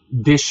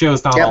 This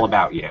show's not all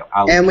about you.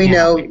 And we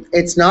know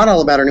it's not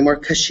all about her anymore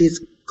because she's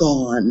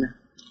gone.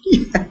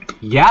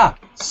 Yeah.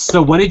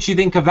 So what did you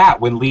think of that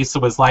when Lisa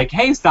was like,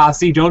 hey,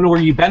 Stassi, don't know where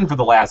you've been for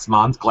the last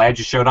month. Glad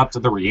you showed up to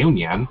the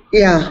reunion.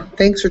 Yeah.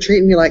 Thanks for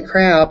treating me like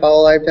crap.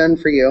 All I've done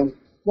for you.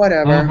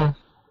 Whatever.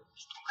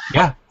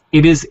 Yeah.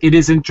 It is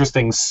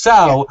interesting.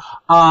 So,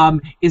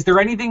 is there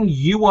anything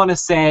you want to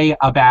say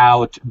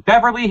about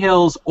Beverly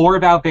Hills or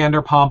about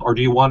Vanderpump, or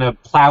do you want to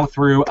plow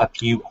through a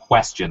few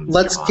questions?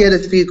 Let's get a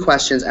few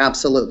questions,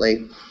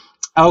 absolutely.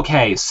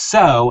 Okay,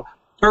 so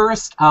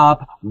first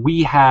up,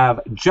 we have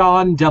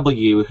John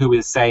W., who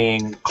is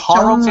saying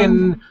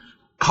Carlton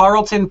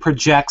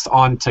projects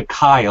onto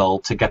Kyle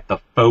to get the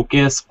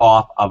focus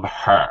off of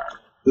her.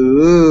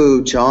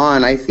 Ooh,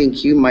 John, I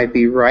think you might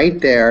be right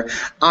there.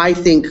 I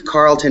think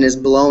Carlton is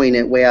blowing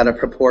it way out of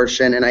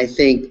proportion, and I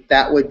think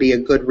that would be a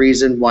good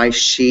reason why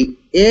she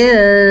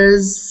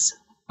is.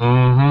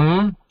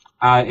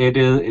 It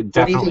is definitely.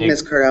 What do you think,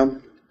 Ms.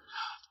 Curto?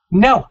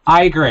 No,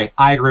 I agree.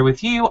 I agree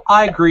with you.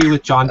 I agree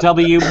with John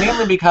W.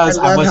 Mainly because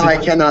I love how I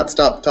cannot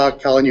stop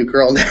calling you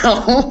girl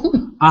now.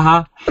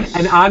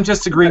 And I'm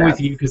just agreeing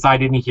with you because I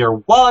didn't hear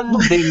one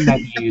thing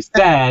that you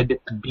said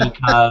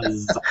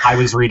because I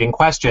was reading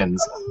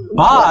questions.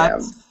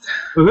 But,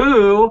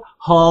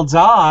 hold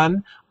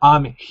on.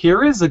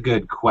 Here is a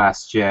good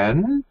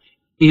question.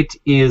 It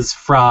is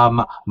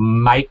from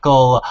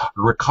Michael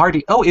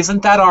Riccardi. Oh,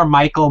 isn't that our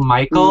Michael?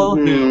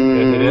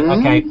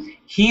 Okay.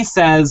 He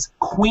says,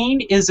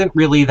 Queen isn't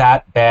really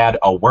that bad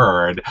a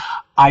word.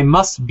 I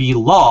must be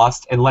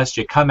lost unless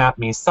you come at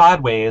me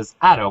sideways.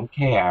 I don't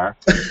care.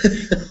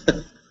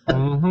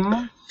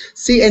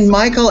 See, and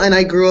Michael and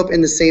I grew up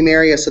in the same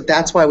area, so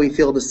that's why we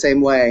feel the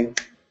same way.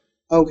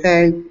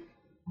 Okay?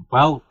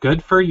 Well,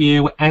 good for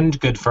you and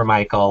good for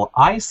Michael.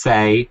 I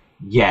say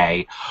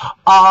yay.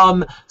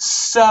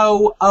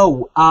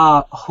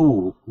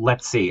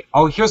 Let's see.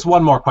 Oh, here's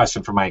one more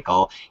question for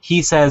Michael.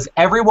 He says,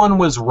 everyone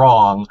was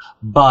wrong,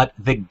 but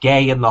the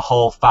gay in the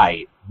whole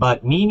fight.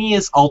 But Nene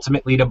is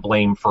ultimately to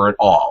blame for it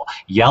all.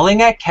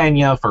 Yelling at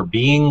Kenya for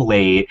being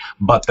late,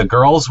 but the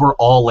girls were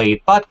all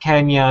late but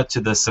Kenya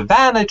to the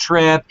Savannah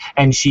trip,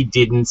 and she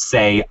didn't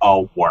say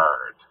a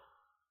word.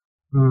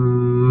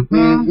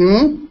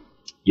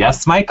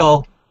 Yes,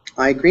 Michael.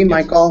 I agree,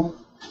 Michael.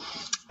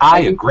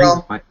 I agree.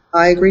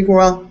 I agree,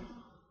 girl.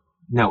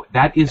 No,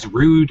 that is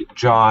rude,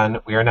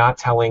 John. We are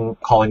not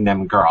calling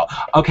them girl.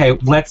 Okay,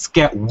 let's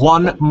get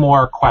one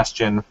more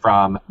question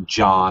from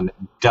John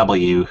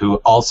W., who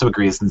also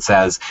agrees and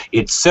says,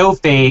 it's so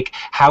fake.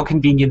 How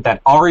convenient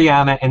that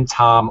Ariana and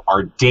Tom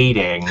are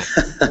dating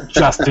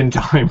just in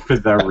time for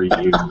the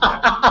reunion.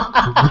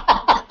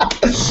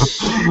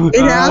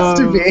 It has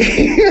to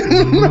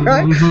be.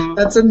 Right?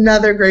 That's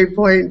another great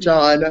point,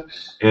 John.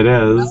 It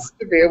is.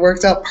 It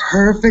works out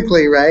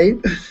perfectly, right?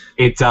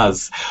 It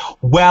does.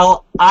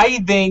 Well, I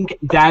think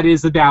that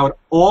is about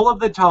all of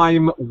the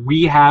time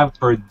we have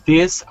for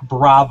this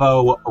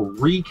Bravo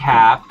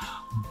recap.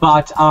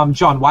 But,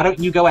 John, why don't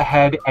you go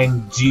ahead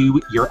and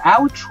do your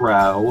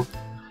outro?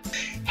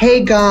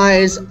 Hey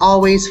guys,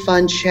 always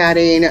fun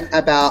chatting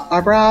about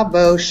our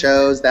Bravo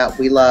shows that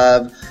we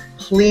love.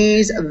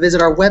 Please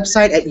visit our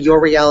website at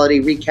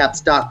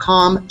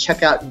yourrealityrecaps.com.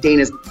 Check out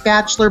Dana's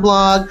Bachelor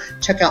blog.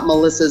 Check out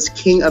Melissa's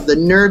King of the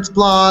Nerds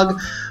blog.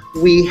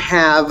 We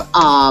have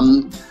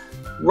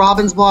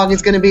Robin's blog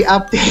is going to be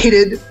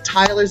updated.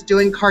 Tyler's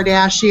doing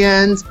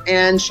Kardashians,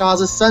 and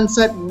Shaw's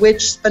Sunset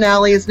Witch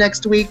finale is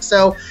next week,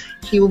 so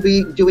he will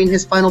be doing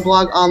his final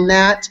blog on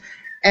that.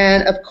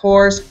 And of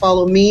course,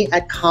 follow me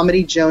at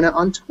Comedy Jonah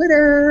on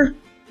Twitter.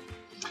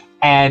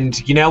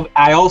 And, you know,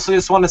 I also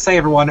just want to say,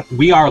 everyone,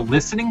 we are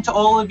listening to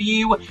all of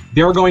you.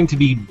 There are going to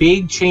be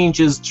big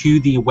changes to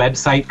the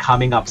website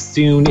coming up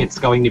soon. It's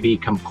going to be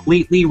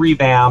completely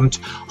revamped.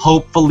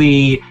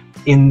 Hopefully,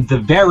 in the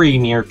very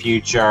near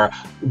future.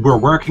 We're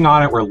working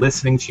on it. We're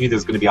listening to you.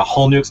 There's going to be a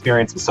whole new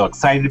experience. I'm so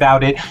excited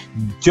about it.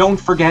 Don't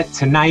forget,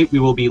 tonight we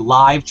will be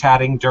live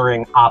chatting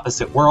during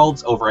Opposite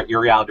Worlds over at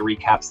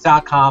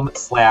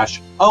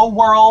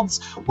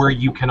yourrealityrecaps.com/oworlds, where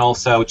you can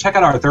also check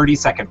out our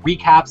 30-second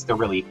recaps. They're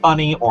really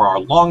funny, or our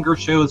longer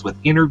shows with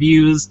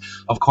interviews.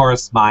 Of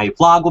course, my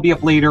vlog will be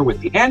up later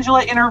with the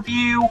Angela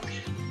interview.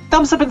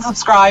 Thumbs up and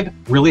subscribe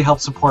really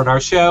helps support our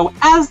show,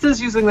 as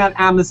does using that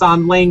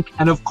Amazon link.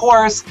 And of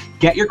course,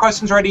 get your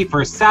questions ready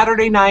for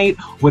Saturday night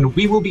when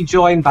we will be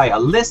joined by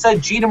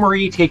Alyssa, Gina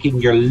Marie, taking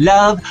your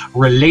love,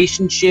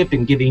 relationship,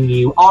 and giving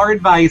you our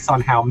advice on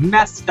how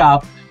messed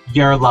up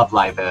your love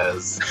life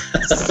is.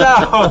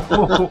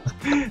 So,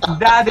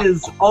 that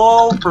is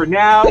all for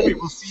now. We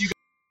will see you guys.